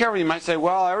got to be careful. You might say,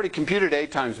 well, I already computed A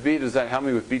times B. Does that help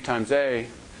me with B times A?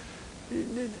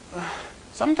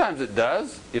 Sometimes it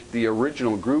does if the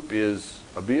original group is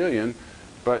abelian.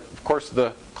 But of course,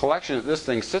 the collection that this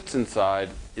thing sits inside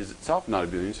is itself not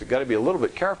abelian. So you've got to be a little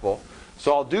bit careful.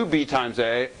 So I'll do B times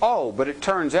A. Oh, but it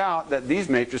turns out that these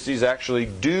matrices actually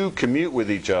do commute with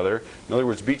each other. In other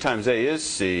words, B times A is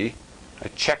C. I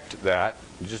checked that.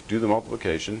 You just do the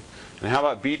multiplication. And how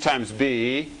about B times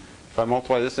B? If I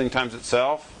multiply this thing times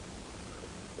itself,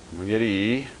 we get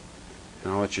E.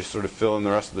 And I'll let you sort of fill in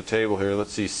the rest of the table here.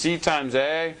 Let's see, C times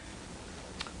A.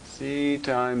 C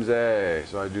times A.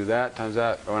 So I do that times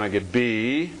that. Oh, and I get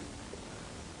B.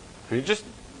 And you just,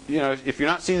 if you're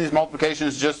not seeing these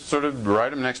multiplications, just sort of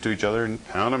write them next to each other and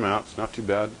pound them out. It's not too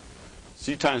bad.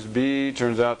 C times B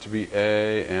turns out to be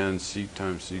A, and C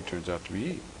times C turns out to be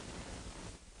E.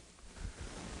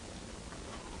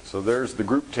 So there's the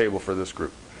group table for this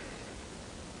group.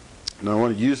 Now I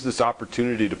want to use this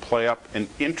opportunity to play up an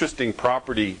interesting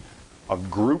property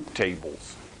of group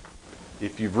tables.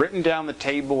 If you've written down the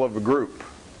table of a group,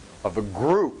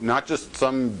 not just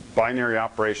some binary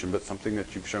operation, but something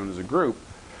that you've shown as a group,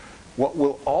 what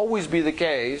will always be the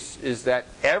case is that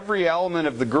every element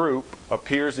of the group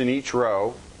appears in each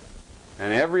row,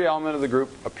 And every element of the group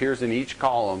appears in each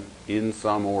column in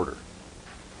some order.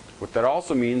 What that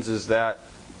also means is that,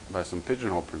 by some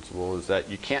pigeonhole principle, is that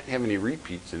you can't have any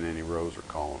repeats in any rows or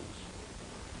columns.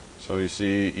 So you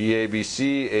see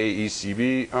EABC,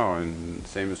 AECB, oh, and the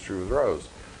same is true with rows.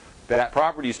 That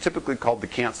property is typically called the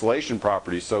cancellation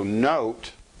property. So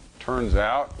note, turns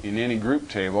out in any group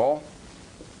table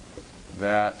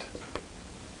that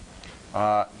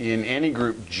in any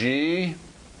group G,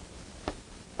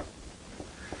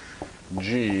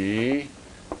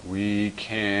 we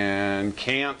can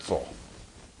cancel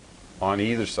on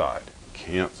either side.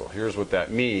 Cancel. Here's what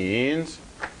that means.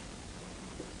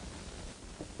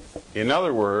 In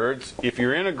other words, if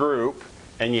you're in a group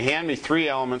and you hand me three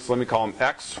elements, let me call them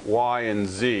X, Y, and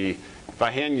Z. If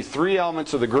I hand you three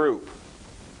elements of the group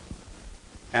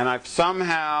and I've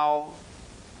somehow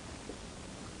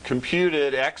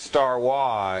computed X star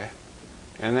Y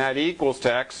and that equals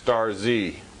to X star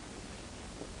Z.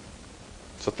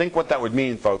 So think what that would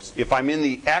mean, folks. If I'm in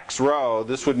the X row,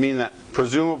 this would mean that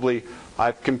presumably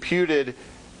I've computed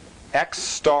X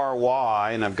star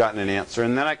Y and I've gotten an answer,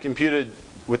 and then I computed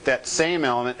with that same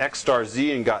element X star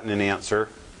Z and gotten an answer.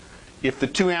 If the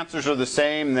two answers are the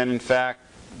same, then in fact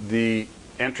the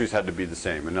entries had to be the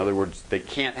same. In other words, they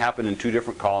can't happen in two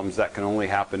different columns. That can only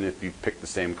happen if you pick the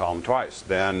same column twice.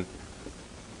 Then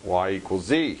Y equals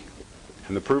Z.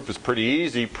 And the proof is pretty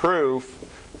easy. Proof,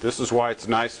 this is why it's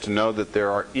nice to know that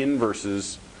there are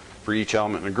inverses for each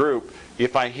element in a group.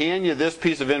 If I hand you this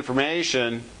piece of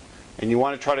information and you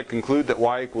want to try to conclude that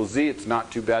Y equals Z, it's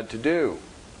not too bad to do.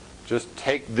 Just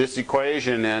take this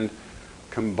equation and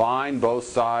combine both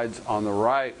sides on the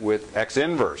right with X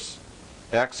inverse.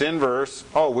 X inverse,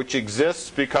 oh, which exists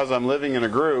because I'm living in a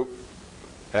group,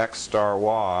 X star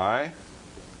Y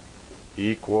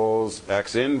equals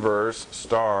X inverse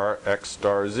star X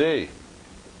star Z.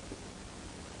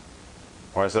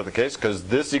 Why is that the case? Because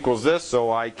this equals this,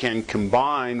 so I can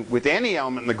combine with any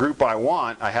element in the group I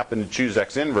want. I happen to choose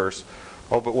X inverse.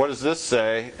 Oh, but what does this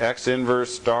say? X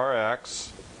inverse star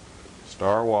X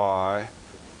star Y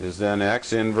is then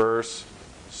X inverse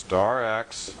star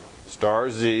X star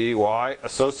Z. Why?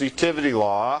 Associativity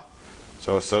law.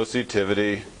 So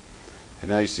associativity. And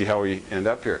now you see how we end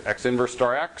up here. X inverse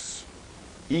star X,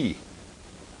 E.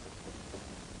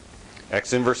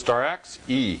 X inverse star X,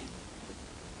 E.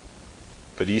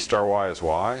 But E star Y is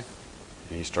Y,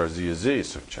 and E star Z is Z,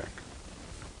 so check.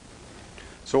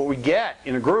 So what we get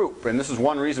in a group, and this is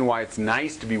one reason why it's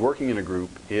nice to be working in a group,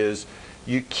 is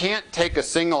you can't take a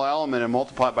single element and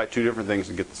multiply it by two different things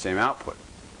and get the same output.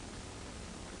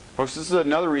 Folks, this is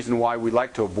another reason why we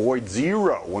like to avoid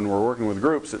zero when we're working with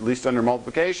groups, at least under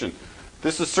multiplication.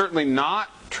 This is certainly not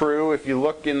true if you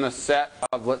look in the set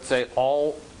of, let's say,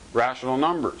 all rational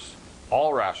numbers.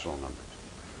 All rational numbers.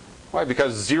 Why?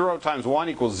 Because 0 times 1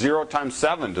 equals 0 times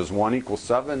 7. Does 1 equal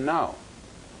 7? No.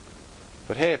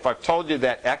 But hey, if I've told you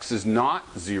that x is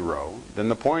not 0, then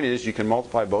the point is you can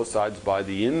multiply both sides by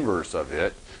the inverse of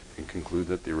it and conclude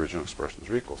that the original expressions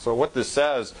are equal. So what this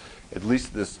says, at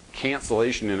least this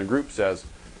cancellation in a group says,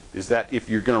 is that if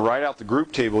you're going to write out the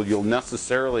group table, you'll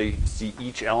necessarily see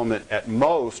each element at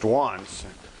most once.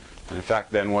 And in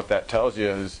fact, then what that tells you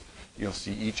is you'll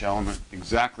see each element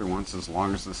exactly once as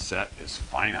long as the set is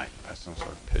finite. That's some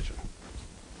sort of pigeon.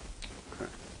 Okay.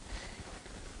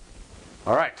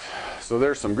 All right, so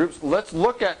there's some groups. Let's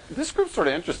look at, this group's sort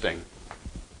of interesting.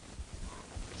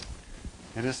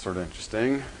 It is sort of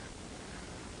interesting.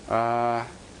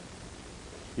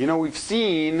 You know, we've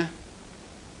seen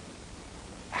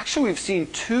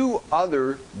two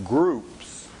other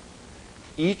groups,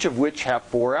 each of which have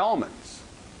 4 elements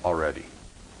already.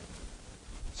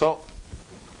 So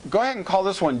go ahead and call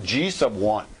this one G sub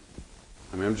 1.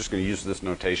 I mean, I'm just going to use this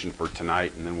notation for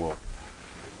tonight, and then we'll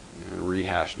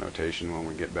rehash notation when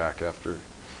we get back after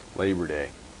Labor Day.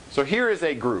 So here is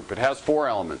a group. It has 4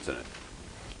 elements in it.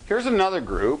 Here's another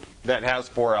group that has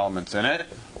 4 elements in it.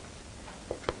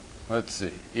 Let's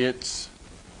see. It's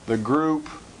the group,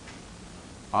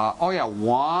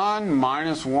 1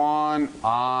 minus 1,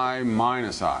 I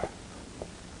minus I.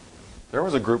 There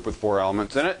was a group with 4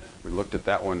 elements in it. We looked at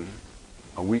that one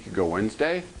a week ago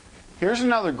Wednesday. Here's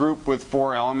another group with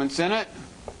 4 elements in it.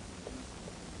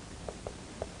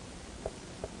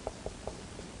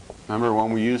 Remember,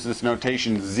 when we use this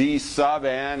notation Z sub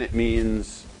n, it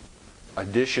means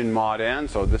addition mod n.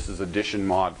 So this is addition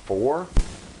mod 4.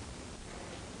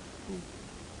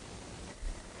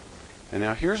 And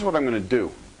now here's what I'm going to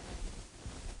do.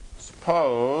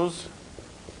 Suppose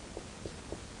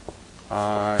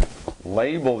I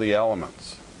label the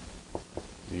elements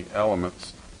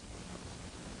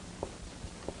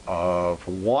of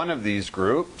one of these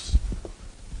groups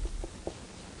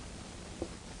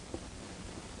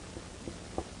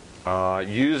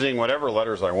using whatever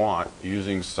letters I want,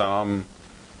 using some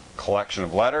collection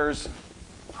of letters.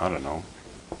 I don't know.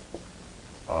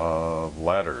 Of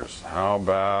letters. How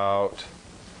about,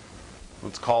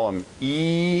 let's call them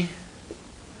E,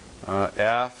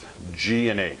 F, G,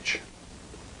 and H.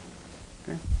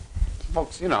 Okay. So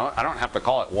folks, you know, I don't have to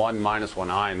call it 1 minus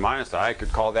 1I and minus I. I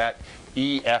could call that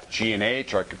E, F, G, and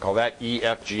H, or I could call that E,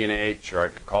 F, G, and H, or I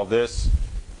could call this,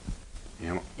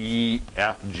 you know, E,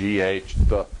 F, G, H.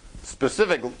 The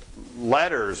specific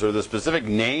letters or the specific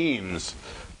names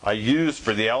I use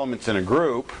for the elements in a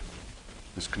group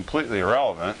is completely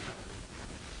irrelevant.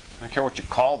 I don't care what you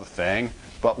call the thing,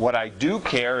 but what I do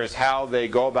care is how they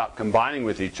go about combining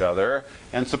with each other.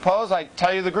 And suppose I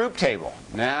tell you the group table.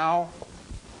 Now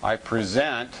I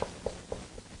present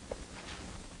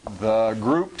the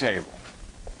group table.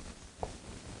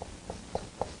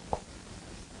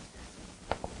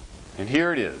 And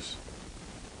here it is.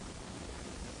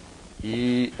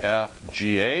 E, F,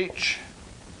 G, H,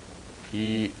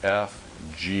 E, F,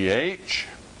 G, H.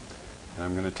 And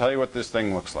I'm going to tell you what this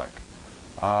thing looks like.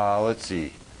 Let's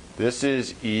see. This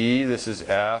is E, this is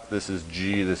F, this is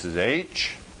G, this is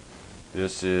H.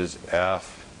 This is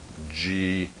F,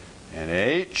 G, and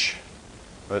H.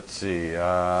 Let's see.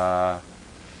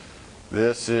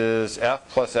 This is F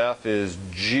plus F is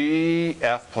G,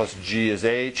 F plus G is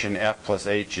H, and F plus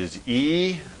H is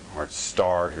E. Or it's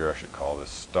star here, I should call this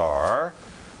star.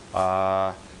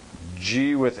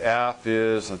 G with F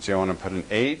is, let's see, I want to put an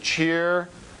H here.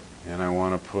 And I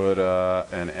want to put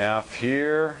an F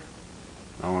here.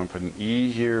 I want to put an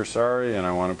E here, sorry, and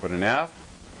I want to put an F.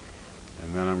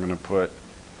 And then I'm going to put,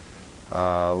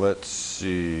 let's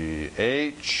see,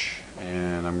 H,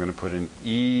 and I'm going to put an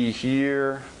E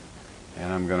here.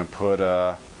 And I'm going to put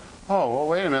oh, well,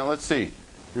 wait a minute, let's see.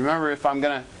 Remember, if I'm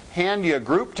going to hand you a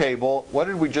group table, what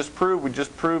did we just prove? We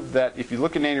just proved that if you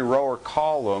look in any row or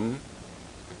column,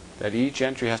 that each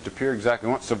entry has to appear exactly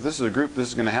once. So if this is a group, this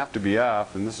is going to have to be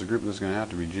F, and this is a group, this is going to have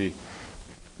to be G.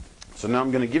 So now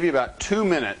I'm going to give you about 2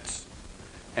 minutes,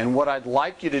 and what I'd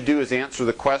like you to do is answer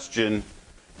the question,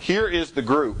 here is the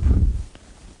group.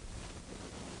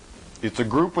 It's a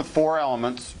group with 4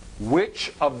 elements.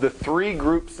 Which of the 3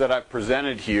 groups that I've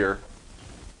presented here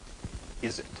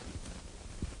is it?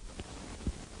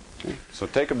 Okay. So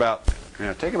take about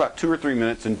 2 or 3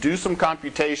 minutes and do some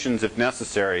computations if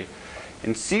necessary,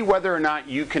 and see whether or not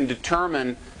you can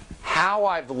determine how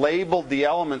I've labeled the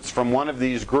elements from one of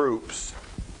these groups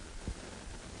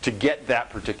to get that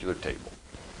particular table.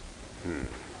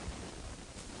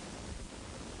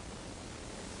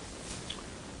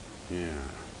 Yeah.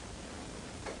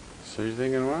 So you're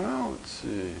thinking, well, let's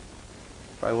see.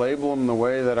 If I label them the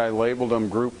way that I labeled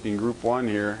them in group 1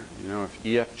 here, you know, if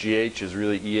EFGH is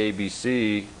really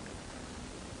EABC,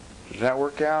 does that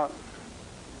work out?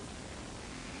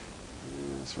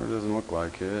 Yeah, this one doesn't look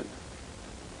like it.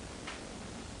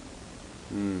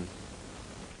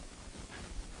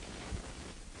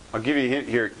 I'll give you a hint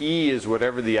here. E is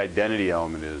whatever the identity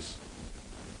element is.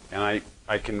 And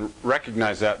I can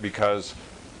recognize that because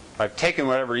I've taken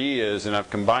whatever E is and I've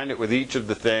combined it with each of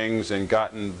the things and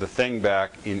gotten the thing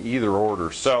back in either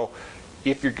order. So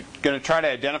if you're going to try to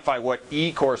identify what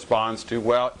E corresponds to,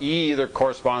 well, E either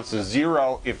corresponds to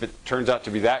 0 if it turns out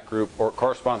to be that group, or it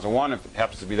corresponds to 1 if it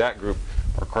happens to be that group,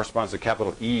 or it corresponds to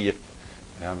capital E if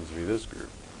it happens to be this group.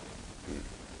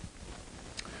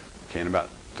 Okay, in about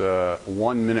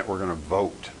 1 minute we're going to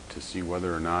vote to see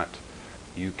whether or not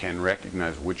you can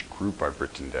recognize which group I've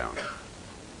written down.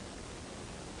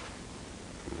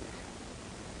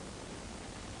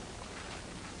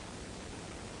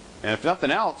 And if nothing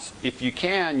else, if you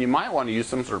can, you might want to use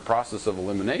some sort of process of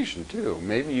elimination too.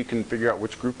 Maybe you can figure out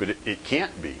which group it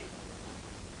can't be,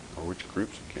 or which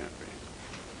groups it can't be.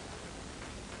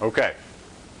 Okay.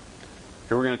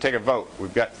 Here we're going to take a vote.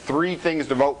 We've got 3 things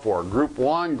to vote for. Group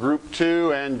 1, Group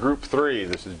 2, and Group 3.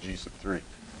 This is G sub 3.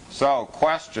 So,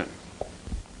 question.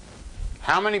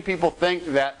 How many people think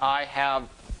that I have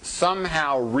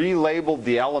somehow relabeled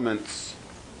the elements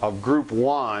of Group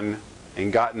 1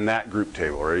 and gotten that group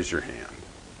table? Raise your hand.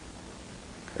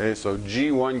 Okay, so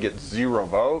G1 gets 0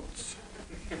 votes.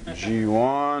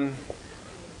 G1,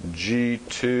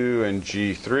 G2, and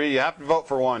G3. You have to vote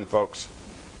for one, folks.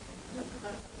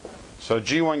 So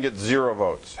G1 gets 0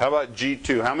 votes. How about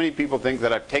G2? How many people think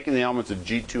that I've taken the elements of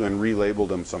G2 and relabeled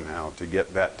them somehow to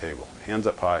get that table? Hands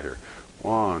up high here.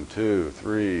 1, 2,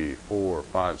 3, 4,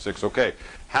 5, 6. Okay.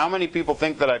 How many people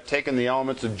think that I've taken the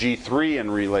elements of G3 and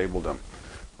relabeled them?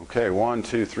 Okay, 1,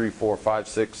 2, 3, 4, 5,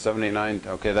 6, 7, 8, 9.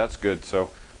 Okay, that's good. So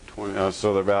 20,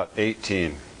 so they're about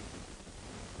 18.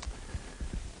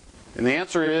 And the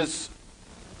answer is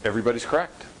everybody's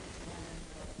correct.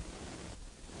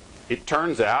 it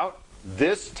turns out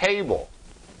this table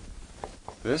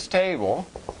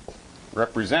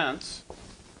represents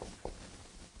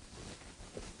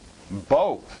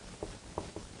both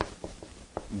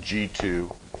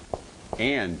G2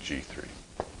 and G3.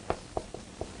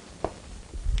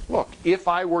 Look, if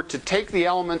I were to take the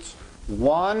elements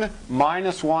 1,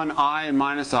 minus 1, I, and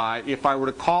minus I, if I were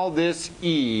to call this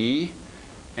E,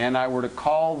 and I were to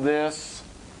call this,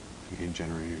 again,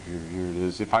 generator here it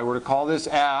is, if I were to call this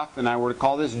F, and I were to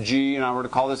call this G, and I were to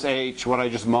call this H, what I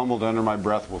just mumbled under my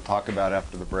breath we'll talk about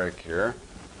after the break here.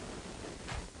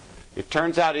 It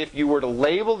turns out if you were to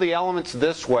label the elements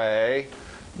this way,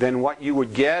 then what you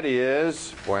would get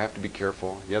is, boy, I have to be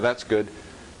careful. Yeah, that's good.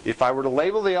 If I were to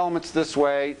label the elements this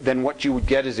way, then what you would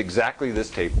get is exactly this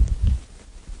table.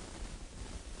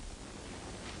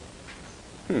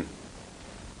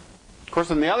 Of course,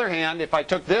 on the other hand, if I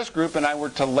took this group and I were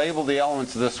to label the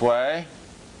elements this way,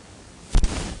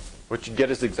 what you'd get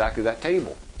is exactly that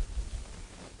table.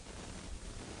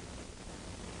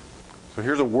 So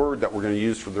here's a word that we're going to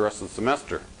use for the rest of the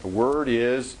semester. The word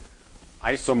is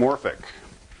isomorphic.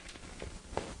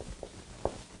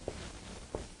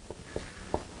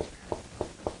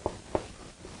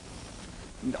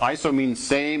 Iso means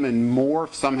same, and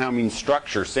morph somehow means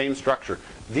structure, same structure.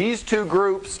 These two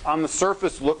groups on the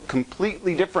surface look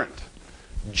completely different.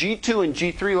 G2 and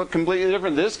G3 look completely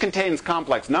different. This contains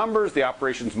complex numbers, the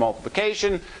operation is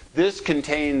multiplication. This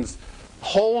contains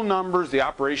whole numbers, the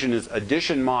operation is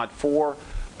addition mod 4.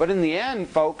 But in the end,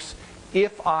 folks,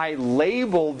 if I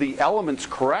label the elements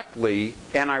correctly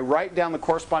and I write down the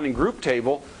corresponding group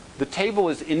table, the table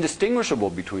is indistinguishable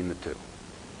between the two.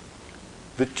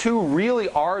 The two really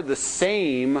are the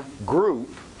same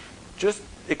group, just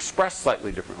expressed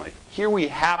slightly differently. Here we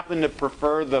happen to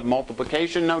prefer the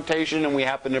multiplication notation, and we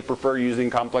happen to prefer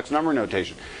using complex number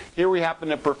notation. Here we happen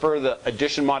to prefer the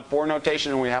addition mod 4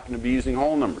 notation, and we happen to be using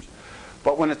whole numbers.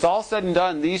 But when it's all said and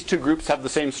done, these two groups have the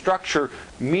same structure,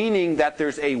 meaning that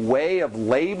there's a way of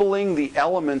labeling the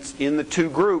elements in the two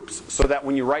groups so that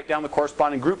when you write down the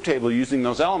corresponding group table using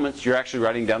those elements, you're actually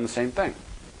writing down the same thing.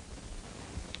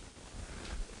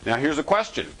 Now here's a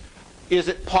question. Is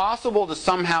it possible to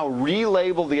somehow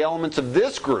relabel the elements of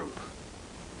this group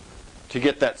to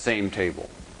get that same table?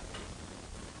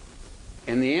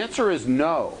 And the answer is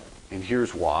no. And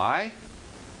here's why.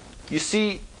 You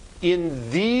see,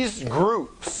 in these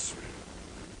groups,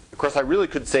 of course I really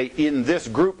could say in this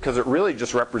group because it really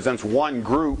just represents one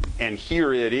group, and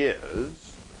here it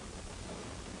is.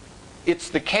 It's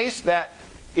the case that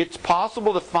it's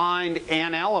possible to find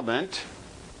an element,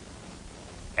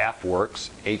 F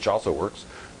works, H also works,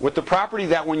 with the property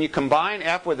that when you combine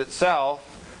F with itself,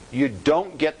 you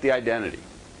don't get the identity.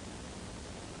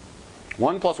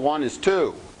 1 plus 1 is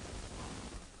 2.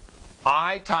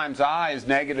 I times I is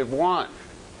negative 1.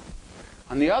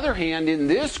 On the other hand, in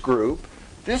this group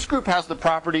has the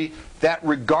property that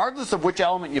regardless of which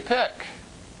element you pick,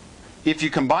 if you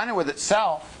combine it with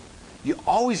itself, you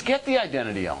always get the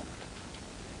identity element.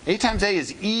 A times A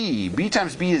is E, B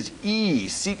times B is E,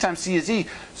 C times C is E.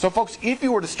 So folks, if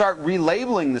you were to start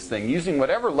relabeling this thing using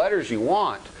whatever letters you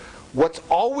want, what's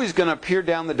always going to appear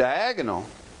down the diagonal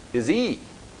is E.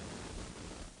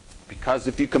 Because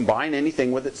if you combine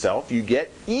anything with itself, you get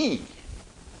E.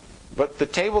 But the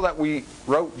table that we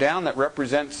wrote down that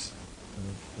represents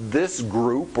this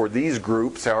group, or these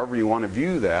groups, however you want to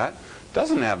view that,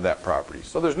 doesn't have that property.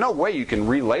 So there's no way you can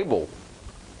relabel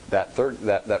that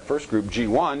first group,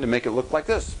 G1, to make it look like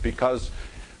this. Because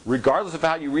regardless of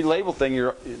how you relabel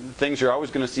things, you're always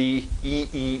going to see E,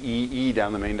 E, E, E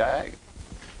down the main diagonal.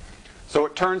 So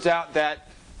it turns out that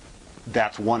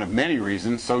that's one of many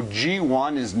reasons. So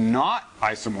G1 is not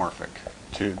isomorphic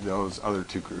to those other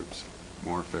two groups.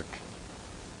 Morphic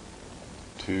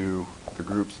to the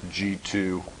groups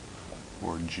G2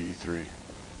 or G3.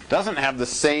 Doesn't have the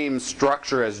same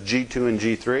structure as G2 and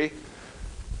G3.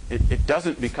 It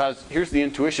doesn't, because here's the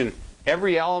intuition.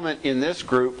 Every element in this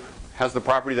group has the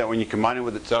property that when you combine it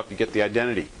with itself, you get the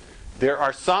identity. There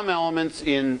are some elements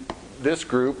in this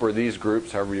group, or these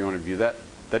groups, however you want to view that,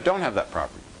 that don't have that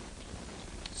property.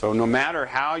 So no matter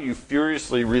how you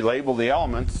furiously relabel the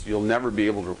elements, you'll never be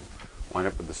able to wind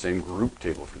up with the same group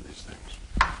table for these things.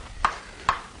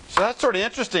 So that's sort of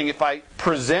interesting. If I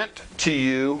present to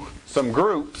you some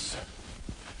groups,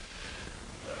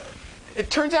 it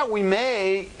turns out we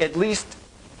may, at least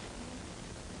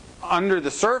under the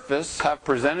surface, have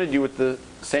presented you with the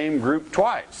same group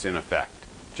twice, in effect.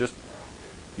 Just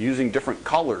using different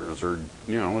colors, or,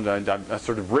 you know, I've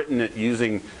sort of written it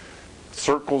using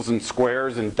circles and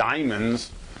squares and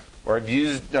diamonds, or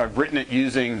I've written it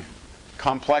using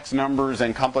complex numbers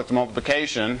and complex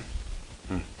multiplication.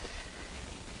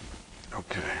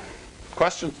 Okay.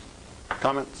 Questions?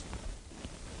 Comments?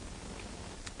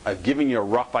 I've given you a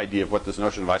rough idea of what this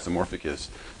notion of isomorphic is.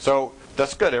 So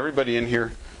that's good. Everybody in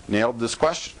here nailed this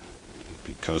question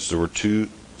because there were two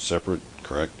separate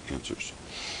correct answers.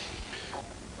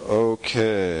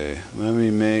 Okay, let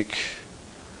me make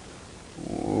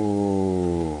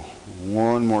one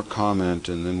more comment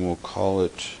and then we'll call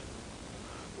it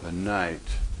a night.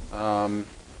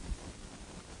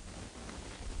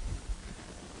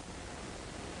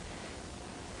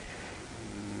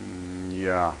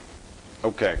 Yeah.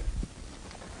 Okay.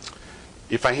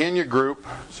 If I hand you a group,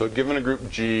 so given a group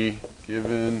G,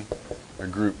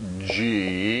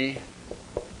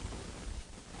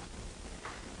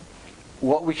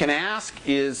 what we can ask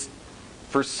is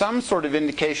for some sort of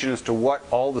indication as to what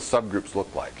all the subgroups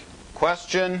look like.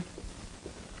 Question,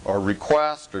 or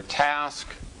request, or task.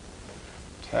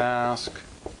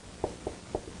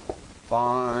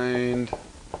 Find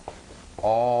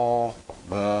all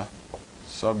the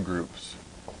subgroups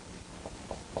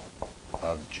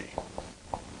of G.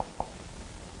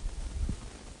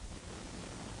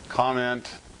 Comment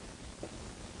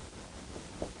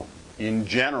in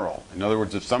general. In other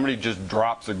words, if somebody just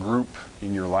drops a group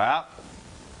in your lap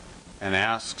and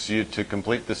asks you to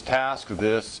complete this task,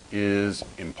 this is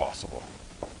impossible.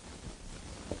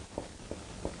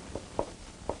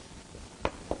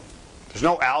 There's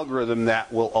no algorithm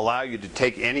that will allow you to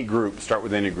take any group, start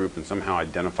with any group, and somehow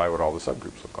identify what all the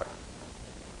subgroups look like.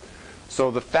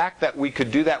 So the fact that we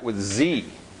could do that with Z,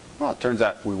 well, it turns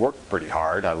out we worked pretty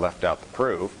hard. I left out the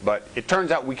proof. But it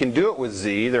turns out we can do it with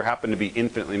Z. There happen to be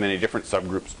infinitely many different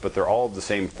subgroups, but they're all of the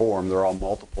same form. They're all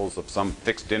multiples of some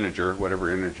fixed integer,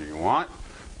 whatever integer you want.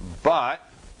 But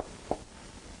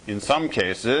in some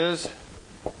cases,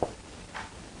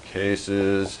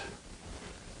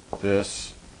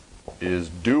 this is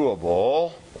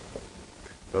doable.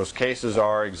 Those cases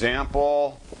are,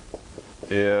 example,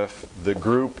 if the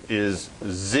group is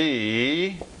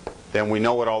Z, then we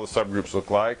know what all the subgroups look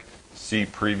like. See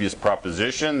previous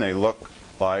proposition. They look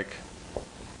like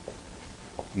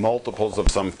multiples of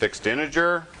some fixed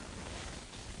integer.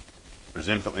 There's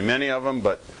infinitely many of them,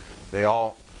 but they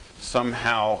all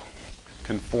somehow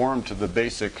conform to the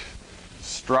basic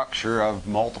structure of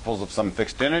multiples of some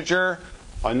fixed integer.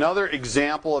 Another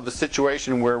example of a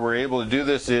situation where we're able to do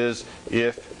this is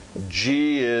if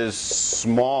G is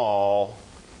small.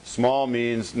 Small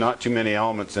means not too many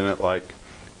elements in it, like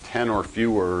 10 or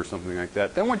fewer or something like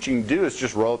that. Then what you can do is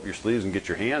just roll up your sleeves and get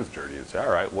your hands dirty and say, all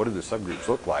right, what do the subgroups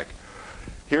look like?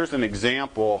 Here's an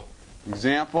example. Let's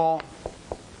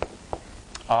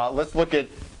look at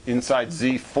inside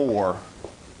Z4.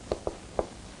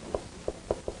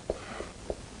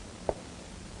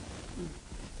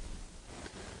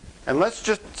 And let's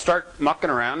just start mucking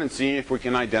around and seeing if we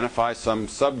can identify some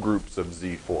subgroups of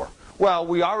Z4. Well,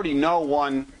 we already know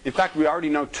one. In fact, we already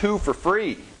know two for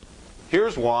free.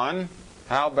 Here's one.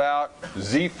 How about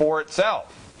Z4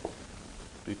 itself?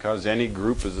 Because any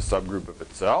group is a subgroup of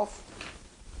itself.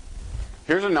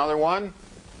 Here's another one.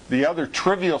 The other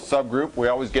trivial subgroup we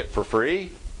always get for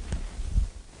free.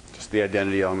 Just the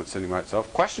identity element sitting by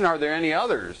itself. Question, are there any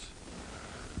others?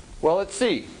 Well, let's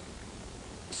see.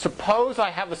 Suppose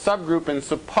I have a subgroup and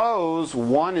suppose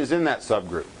 1 is in that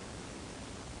subgroup.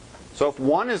 So if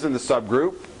 1 is in the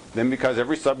subgroup, then because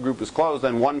every subgroup is closed,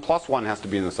 then 1 plus 1 has to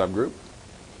be in the subgroup.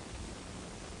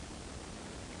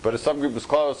 But a subgroup is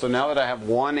closed, so now that I have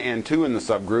 1 and 2 in the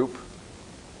subgroup,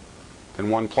 then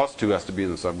 1 plus 2 has to be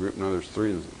in the subgroup. Now there's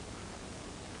 3 in the subgroup.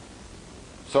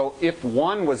 So if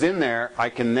 1 was in there, I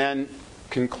can then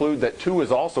conclude that 2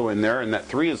 is also in there and that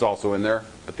 3 is also in there,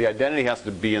 but the identity has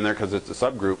to be in there because it's a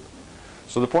subgroup.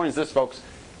 So the point is this, folks.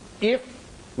 If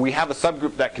we have a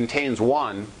subgroup that contains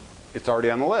 1, it's already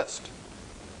on the list.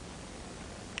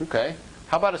 Okay.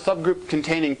 How about a subgroup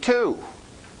containing 2?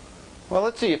 Well,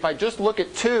 let's see. If I just look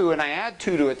at 2 and I add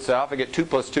 2 to itself, I get 2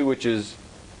 plus 2, which is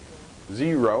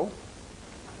 0.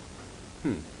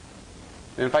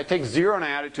 And if I take 0 and I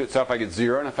add it to itself, I get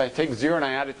 0. And if I take 0 and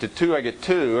I add it to 2, I get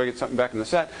 2. I get something back in the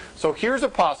set. So here's a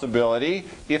possibility.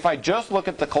 If I just look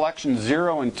at the collection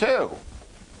 0 and 2.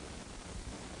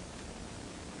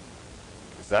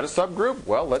 Is that a subgroup?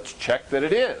 Well, let's check that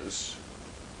it is.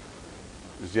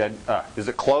 Is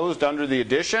it closed under the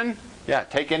addition? Yeah,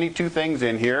 take any two things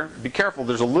in here. Be careful,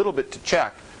 there's a little bit to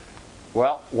check.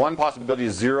 Well, one possibility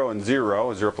is 0 and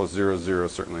 0. 0 plus 0 is 0,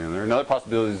 certainly in there. Another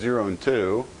possibility is 0 and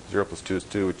 2. 0 plus 2 is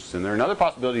 2, which is in there. Another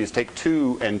possibility is take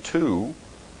 2 and 2.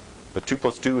 But 2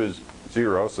 plus 2 is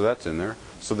 0, so that's in there.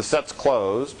 So the set's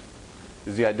closed.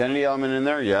 Is the identity element in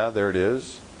there? Yeah, there it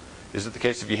is. Is it the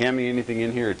case if you hand me anything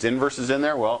in here, its inverse is in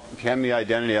there? Well, if you hand me the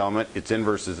identity element, its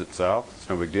inverse is itself. It's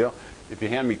no big deal. If you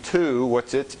hand me 2,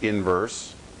 what's its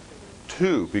inverse?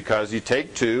 2, because you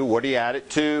take 2, what do you add it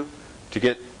to? To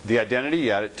get the identity,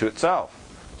 you add it to itself.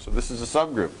 So this is a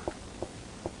subgroup.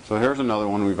 So here's another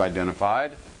one we've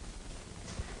identified.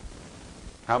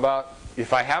 How about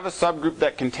if I have a subgroup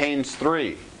that contains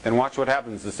 3, then watch what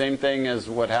happens. The same thing as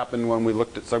what happened when we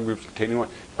looked at subgroups containing 1.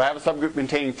 If I have a subgroup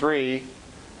containing 3,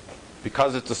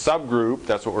 because it's a subgroup,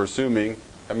 that's what we're assuming,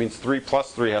 that means 3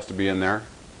 plus 3 has to be in there.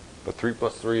 But 3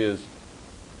 plus 3 is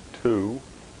 2.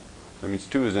 That means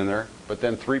 2 is in there. But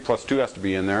then 3 plus 2 has to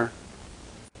be in there.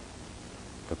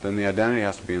 But then the identity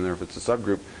has to be in there if it's a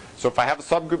subgroup. So if I have a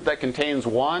subgroup that contains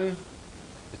 1,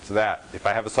 it's that. If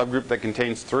I have a subgroup that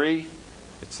contains 3,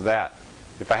 it's that.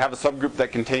 If I have a subgroup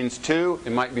that contains 2,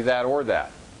 it might be that or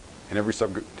that. And every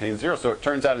subgroup contains 0. So it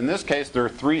turns out in this case there are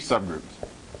 3 subgroups.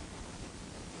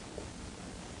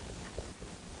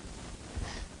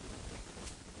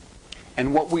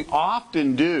 And what we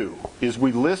often do is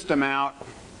we list them out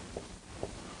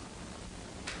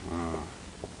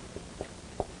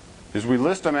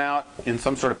in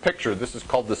some sort of picture. This is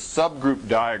called the subgroup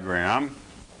diagram.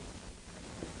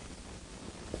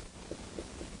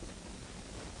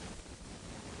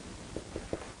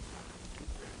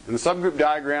 And the subgroup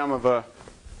diagram of a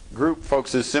group,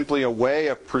 folks, is simply a way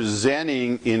of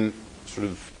presenting in sort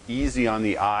of easy on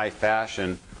the eye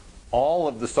fashion all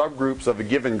of the subgroups of a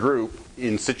given group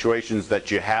in situations that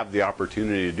you have the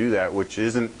opportunity to do that, which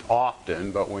isn't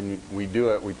often, but when we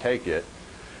do it, we take it.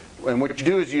 And what you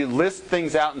do is you list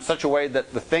things out in such a way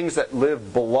that the things that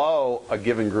live below a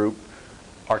given group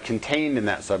are contained in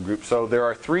that subgroup. So there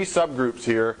are 3 subgroups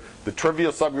here. The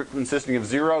trivial subgroup consisting of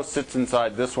 0 sits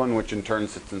inside this one, which in turn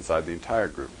sits inside the entire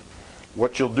group.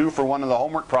 What you'll do for one of the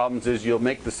homework problems is you'll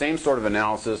make the same sort of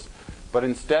analysis, but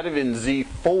instead of in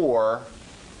Z4,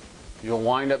 you'll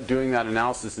wind up doing that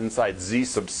analysis inside Z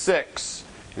sub 6.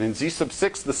 And in Z sub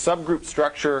 6, the subgroup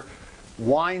structure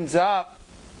winds up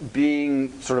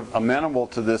being sort of amenable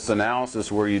to this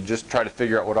analysis where you just try to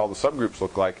figure out what all the subgroups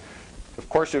look like. Of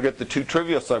course, you'll get the 2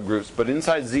 trivial subgroups, but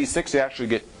inside Z6 you actually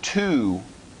get 2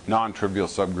 non-trivial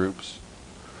subgroups.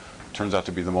 It turns out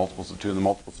to be the multiples of 2 and the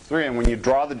multiples of 3. And when you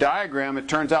draw the diagram, it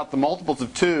turns out the multiples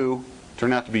of 2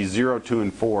 turn out to be 0, 2,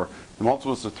 and 4. The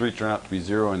multiples of 3 turn out to be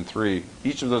 0 and 3.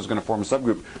 Each of those is going to form a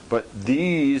subgroup. But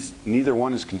these, neither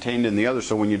one is contained in the other.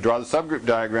 So when you draw the subgroup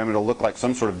diagram, it'll look like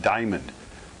some sort of diamond.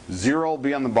 0 will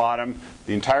be on the bottom,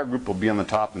 the entire group will be on the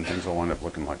top, and things will wind up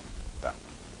looking like that.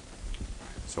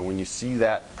 So when you see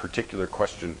that particular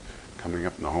question coming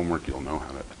up in the homework, you'll know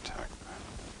how to attack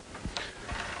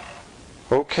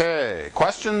that. Okay,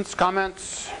 questions,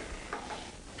 comments?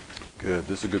 Good,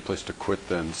 this is a good place to quit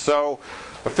then. So,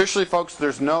 officially, folks,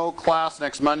 there's no class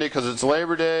next Monday because it's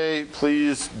Labor Day.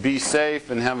 Please be safe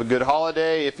and have a good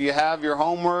holiday. If you have your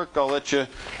homework, I'll let you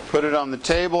put it on the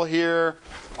table here.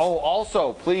 Oh,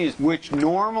 also, please, which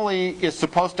normally is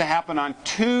supposed to happen on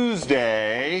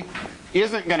Tuesday,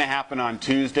 isn't going to happen on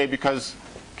Tuesday because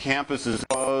campus is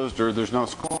closed or there's no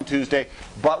school on Tuesday,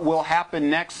 but will happen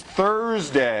next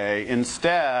Thursday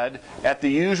instead at the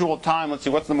usual time. Let's see,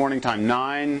 what's the morning time?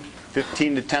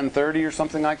 9:15 to 10:30 or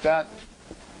something like that?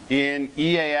 In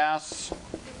EAS,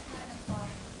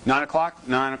 9 o'clock?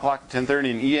 9 o'clock to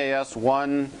 10:30 in EAS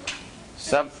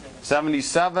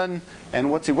 177. And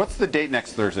what's the date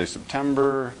next Thursday?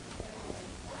 September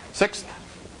 6th?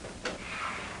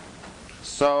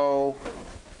 So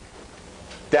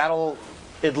that'll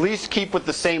at least keep with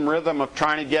the same rhythm of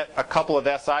trying to get a couple of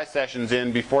SI sessions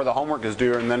in before the homework is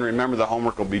due, and then remember the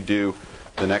homework will be due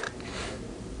the next.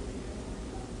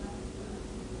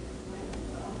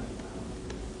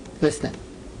 Listen.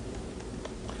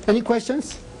 Any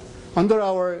questions? Under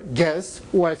our guess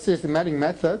or systematic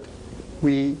method,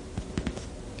 we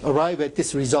arrive at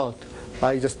this result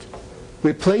by just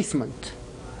replacement.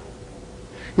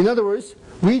 In other words,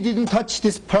 we didn't touch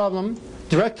this problem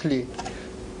directly.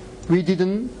 We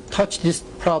didn't touch this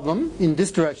problem in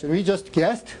this direction. We just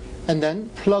guessed and then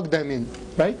plugged them in,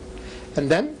 right? And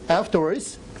then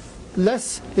afterwards,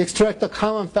 let's extract the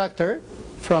common factor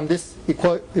from this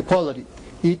equality.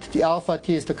 The alpha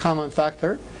t is the common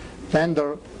factor. Then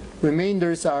the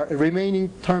remaining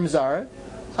terms are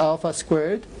alpha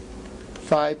squared,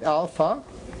 5 alpha,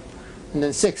 and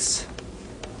then 6.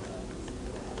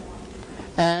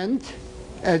 And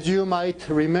as you might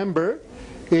remember,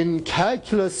 in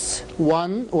calculus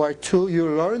 1 or 2, you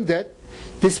learned that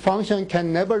this function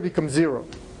can never become 0.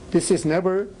 This is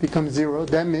never become 0.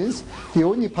 That means the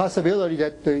only possibility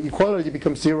that the equality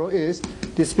becomes 0 is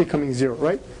this becoming 0,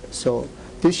 right? So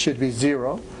this should be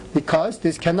 0. because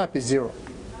this cannot be 0.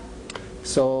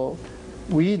 So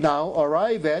we now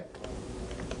arrive at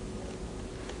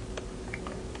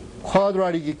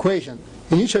quadratic equation.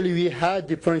 Initially we had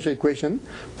differential equation,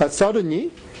 but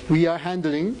suddenly we are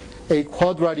handling a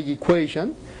quadratic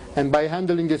equation, and by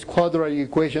handling this quadratic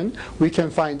equation we can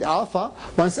find alpha.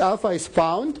 Once alpha is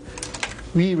found,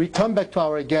 we return back to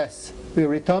our guess. We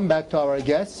return back to our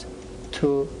guess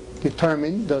to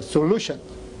determine the solution.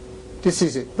 This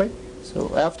is it, right?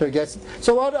 So after guessing.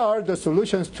 So what are the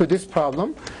solutions to this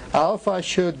problem? Alpha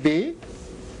should be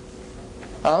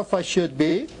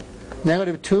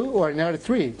 -2 or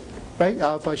 -3, right?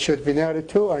 Alpha should be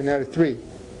 -2 or -3.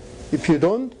 If you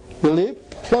don't believe,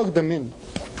 plug them in.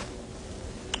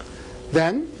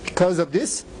 Then, because of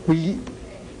this, we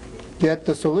get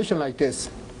the solution like this.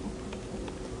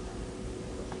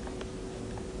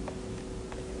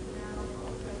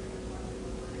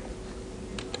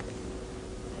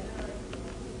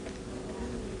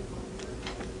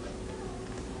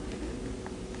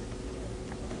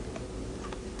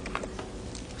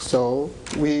 So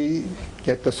we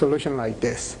get the solution like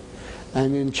this.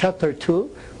 And in chapter 2,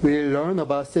 we learn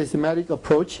about systematic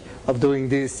approach of doing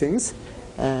these things.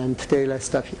 And today, let's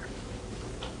stop here.